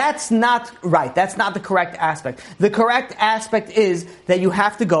 That's not right. That's not the correct aspect. The correct aspect is that you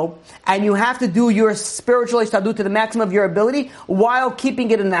have to go and you have to do your spiritual ishtadlut to the maximum of your ability while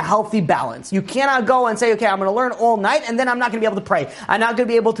keeping it in a healthy balance. You cannot go and say, okay, I'm going to learn all night and then I'm not going to be able to pray. I'm not going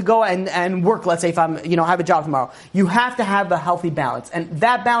to be able to go and work, let's say, if I'm, have a job tomorrow. You have to have a healthy balance. And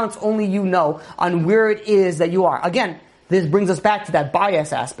that balance only you know on where it is that you are. Again, this brings us back to that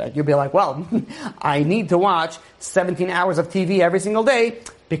bias aspect. You'll be like, well, I need to watch 17 hours of TV every single day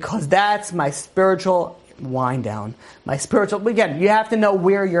because that's my spiritual wind down. My spiritual, again, you have to know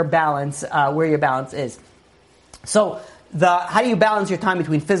where your balance is. So how do you balance your time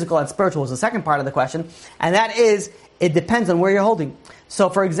between physical and spiritual is the second part of the question. And that is, it depends on where you're holding. So,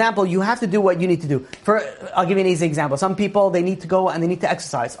 for example, you have to do what you need to do. I'll give you an easy example. Some people, they need to go and they need to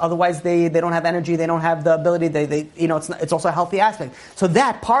exercise. Otherwise, they don't have energy. They don't have the ability. It's also a healthy aspect. So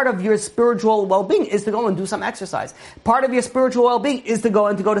that part of your spiritual well-being is to go and do some exercise. Part of your spiritual well-being is to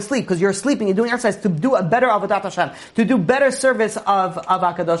go to sleep because you're sleeping. You're doing exercise to do a better avodat Hashem, to do better service of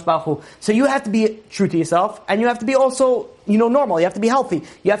HaKadosh Baruch Hu. So you have to be true to yourself, and you have to be also normal. You have to be healthy.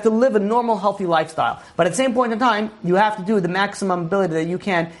 You have to live a normal, healthy lifestyle. But at the same point in time, you have to do the maximum ability that you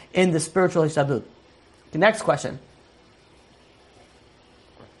can in the spiritual ishtadlut. The next question.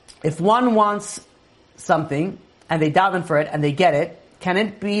 If one wants something, and they daven for it, and they get it, can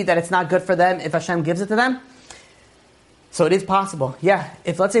it be that it's not good for them if Hashem gives it to them? So it is possible. Yeah.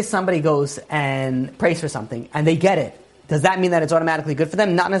 If, let's say, somebody goes and prays for something, and they get it, does that mean that it's automatically good for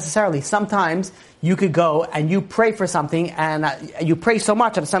them? Not necessarily. Sometimes you could go and you pray for something and you pray so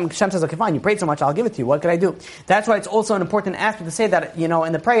much and Hashem says, okay, fine, you prayed so much, I'll give it to you. What can I do? That's why it's also an important aspect to say that,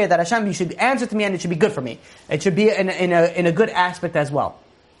 in the prayer that Hashem, you should answer to me and it should be good for me. It should be in a good aspect as well.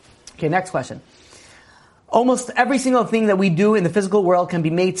 Okay, next question. Almost every single thing that we do in the physical world can be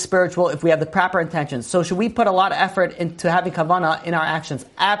made spiritual if we have the proper intentions. So should we put a lot of effort into having kavanah in our actions?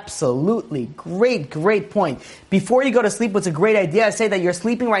 Absolutely. Great point. Before you go to sleep, what's a great idea? I say that you're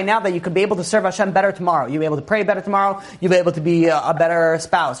sleeping right now, that you could be able to serve Hashem better tomorrow. You'll be able to pray better tomorrow. You'll be able to be a better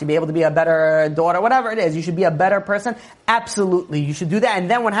spouse. You'll be able to be a better daughter, whatever it is. You should be a better person. Absolutely. You should do that. And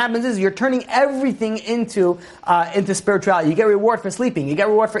then what happens is you're turning everything into spirituality. You get reward for sleeping. You get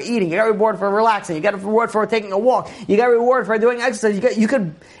reward for eating. You get reward for relaxing. You get reward for taking a walk. You get reward for doing exercise.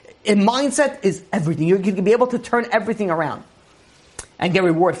 Mindset is everything. You can be able to turn everything around and get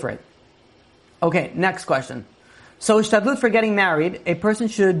reward for it. Okay, next question. So, ishtadlut for getting married, a person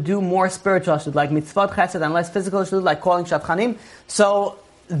should do more spiritual ishtadlut, like mitzvot chesed, and less physical ishtadlut, like calling shadchanim. So,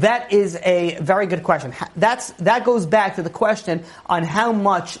 that is a very good question. That goes back to the question on how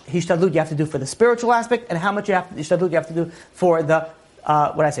much ishtadlut you have to do for the spiritual aspect, and how much ishtadlut you have to do for the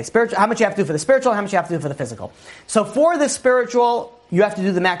spiritual, how much you have to do for the spiritual, how much you have to do for the physical. So for the spiritual, you have to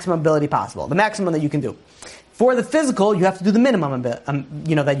do the maximum ability possible, the maximum that you can do. For the physical, you have to do the minimum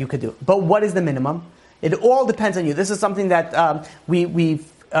that you could do. But what is the minimum? It all depends on you. This is something that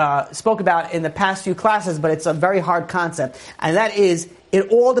we've spoke about in the past few classes, but it's a very hard concept, and that is, it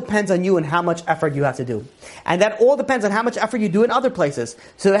all depends on you and how much effort you have to do. And that all depends on how much effort you do in other places.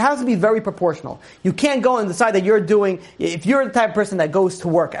 So it has to be very proportional. You can't go and decide that if you're the type of person that goes to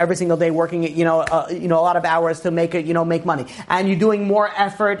work every single day working, a lot of hours to make money, and you're doing more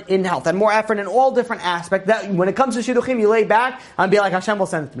effort in health and more effort in all different aspects, that when it comes to shidduchim, you lay back and be like, Hashem will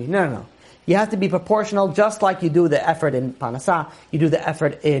send it to me. No. You have to be proportional, just like you do the effort in parnasah, you do the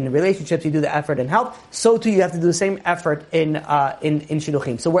effort in relationships, you do the effort in health. So too, you have to do the same effort in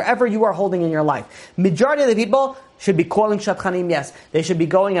shidduchim. So wherever you are holding in your life, majority of the people should be calling shatchanim, yes. They should be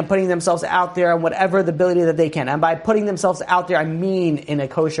going and putting themselves out there in whatever the ability that they can. And by putting themselves out there, I mean in a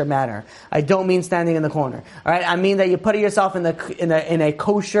kosher manner. I don't mean standing in the corner. Alright? I mean that you put yourself in a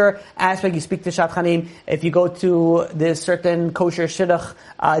kosher aspect. You speak to shatchanim. If you go to this certain kosher shidduch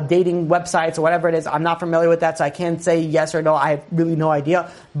dating websites or whatever it is, I'm not familiar with that, so I can't say yes or no. I have really no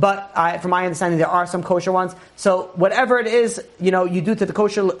idea. But from my understanding, there are some kosher ones. So whatever it is, you do to the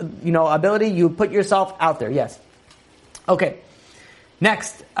kosher, ability, you put yourself out there. Yes. Okay.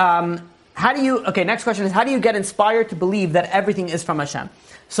 Next, next question is, how do you get inspired to believe that everything is from Hashem?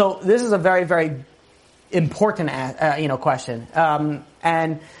 So this is a very, very important, question.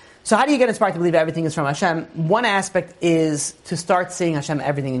 And so how do you get inspired to believe everything is from Hashem? One aspect is to start seeing Hashem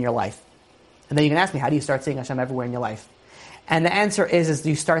everything in your life. And then you can ask me, how do you start seeing Hashem everywhere in your life? And the answer is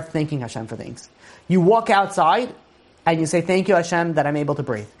you start thanking Hashem for things. You walk outside and you say, thank you Hashem that I'm able to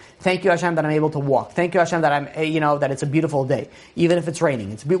breathe. Thank you Hashem that I'm able to walk. Thank you Hashem that that it's a beautiful day. Even if it's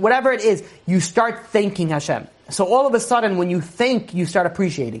raining. Whatever it is, you start thanking Hashem. So all of a sudden, when you think, you start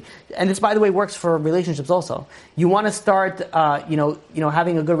appreciating. And this, by the way, works for relationships also. You want to start,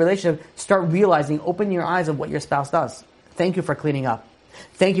 having a good relationship, start realizing, open your eyes of what your spouse does. Thank you for cleaning up.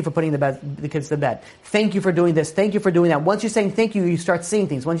 Thank you for putting the kids to bed. Thank you for doing this. Thank you for doing that. Once you're saying thank you, you start seeing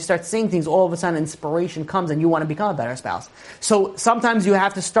things. Once you start seeing things, all of a sudden inspiration comes and you want to become a better spouse. So sometimes you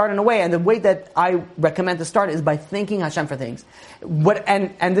have to start in a way, and the way that I recommend to start is by thanking Hashem for things.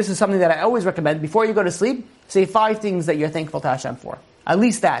 And this is something that I always recommend. Before you go to sleep, say 5 things that you're thankful to Hashem for. At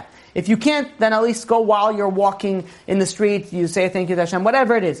least that. If you can't, then at least go while you're walking in the street, you say thank you to Hashem,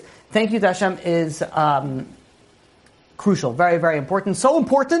 whatever it is. Thank you to Hashem is crucial, very, very important. So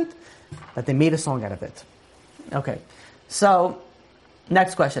important that they made a song out of it. Okay, so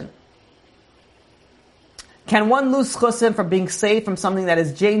next question. Can one lose chusim from being saved from something that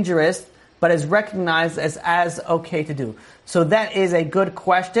is dangerous but is recognized as okay to do? So that is a good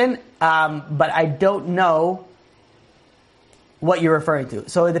question, but I don't know what you're referring to.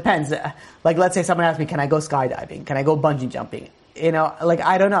 So it depends. Like, let's say someone asks me, can I go skydiving? Can I go bungee jumping? I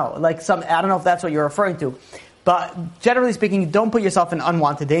don't know. I don't know if that's what you're referring to. But generally speaking, don't put yourself in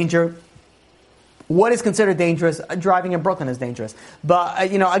unwanted danger. What is considered dangerous? Driving in Brooklyn is dangerous. But,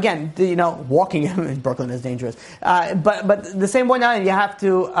 walking in Brooklyn is dangerous. But the same way now, you have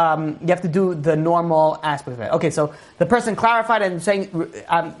to do the normal aspect of it. Okay, so the person clarified and saying,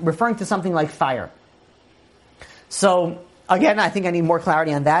 referring to something like fire. So, again, I think I need more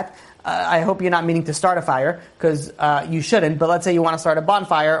clarity on that. I hope you're not meaning to start a fire, because you shouldn't. But let's say you want to start a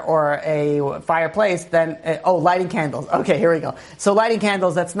bonfire or a fireplace, then lighting candles. Okay, here we go. So lighting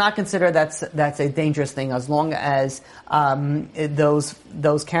candles, that's not considered that's a dangerous thing, as long as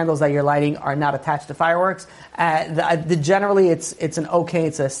those candles that you're lighting are not attached to fireworks. Generally, it's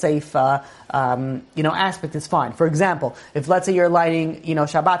a safe aspect. It's fine. For example, if let's say you're lighting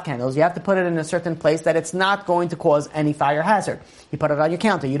Shabbat candles, you have to put it in a certain place that it's not going to cause any fire hazard. You put it on your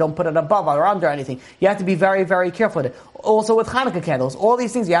counter. You don't put it above or under anything. You have to be very, very careful with it. Also with Hanukkah candles, all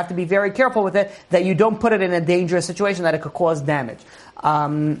these things, you have to be very careful with it, that you don't put it in a dangerous situation that it could cause damage.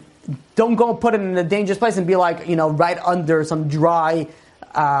 Don't go put it in a dangerous place and be like, right under some dry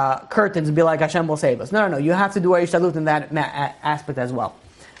curtains and be like, Hashem will save us. No. You have to do a shalut in that aspect as well.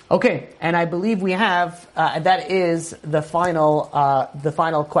 Okay, and I believe we have, that is the final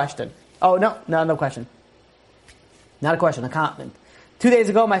question. Oh, no question. Not a question, a comment. 2 days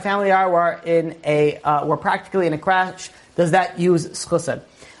ago, my family and I were practically in a crash. Does that use schusim?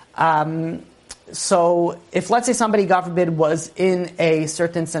 So, if let's say somebody, God forbid, was in a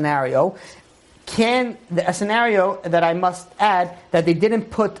certain scenario, a scenario that I must add that they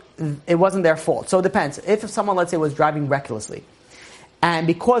didn't it wasn't their fault. So it depends. If someone, let's say, was driving recklessly, and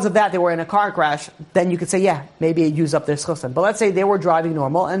because of that they were in a car crash, then you could say, yeah, maybe it used up their schusim. But let's say they were driving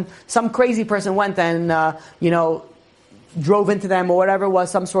normal, and some crazy person went and, drove into them or whatever it was,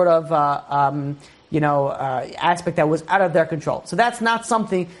 some sort of, aspect that was out of their control. So that's not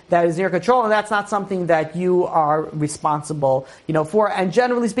something that is in your control, and that's not something that you are responsible, for. And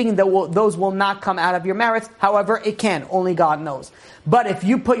generally speaking, those will not come out of your merits. However, it can. Only God knows. But if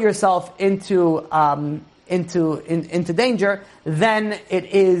you put yourself into danger, then it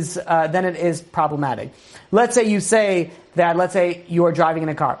is problematic. Let's say you are driving in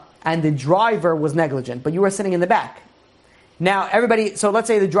a car and the driver was negligent, but you were sitting in the back. Now so let's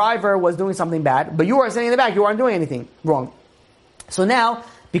say the driver was doing something bad, but you were sitting in the back, you weren't doing anything wrong. So now,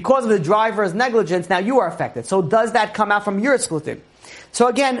 because of the driver's negligence, now you are affected. So does that come out from your exclusive? So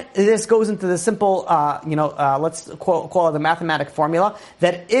again, this goes into the simple, let's call it the mathematic formula,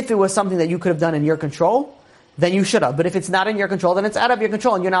 that if it was something that you could have done in your control, then you should have. But if it's not in your control, then it's out of your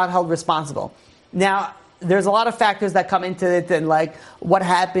control and you're not held responsible. Now, there's a lot of factors that come into it, and like what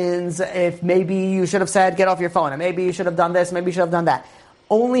happens if maybe you should have said, get off your phone, and maybe you should have done this, maybe you should have done that.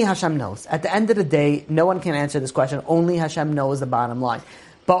 Only Hashem knows. At the end of the day, no one can answer this question. Only Hashem knows the bottom line.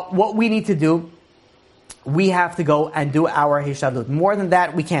 But what we need to do, we have to go and do our hishtadlut. More than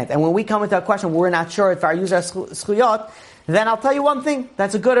that, we can't. And when we come into a question where we're not sure if our user has schuyot, then I'll tell you one thing.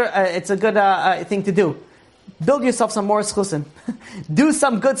 It's a good thing to do. Build yourself some more schlusim. Do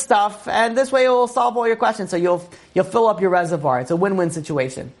some good stuff, and this way it will solve all your questions. So you'll fill up your reservoir. It's a win-win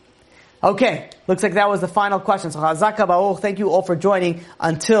situation. Okay, looks like that was the final question. So Chazaka Baruch, thank you all for joining.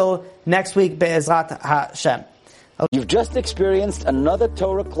 Until next week, Be'ezrat Hashem. Okay. You've just experienced another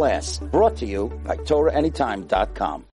Torah class brought to you by TorahAnytime.com.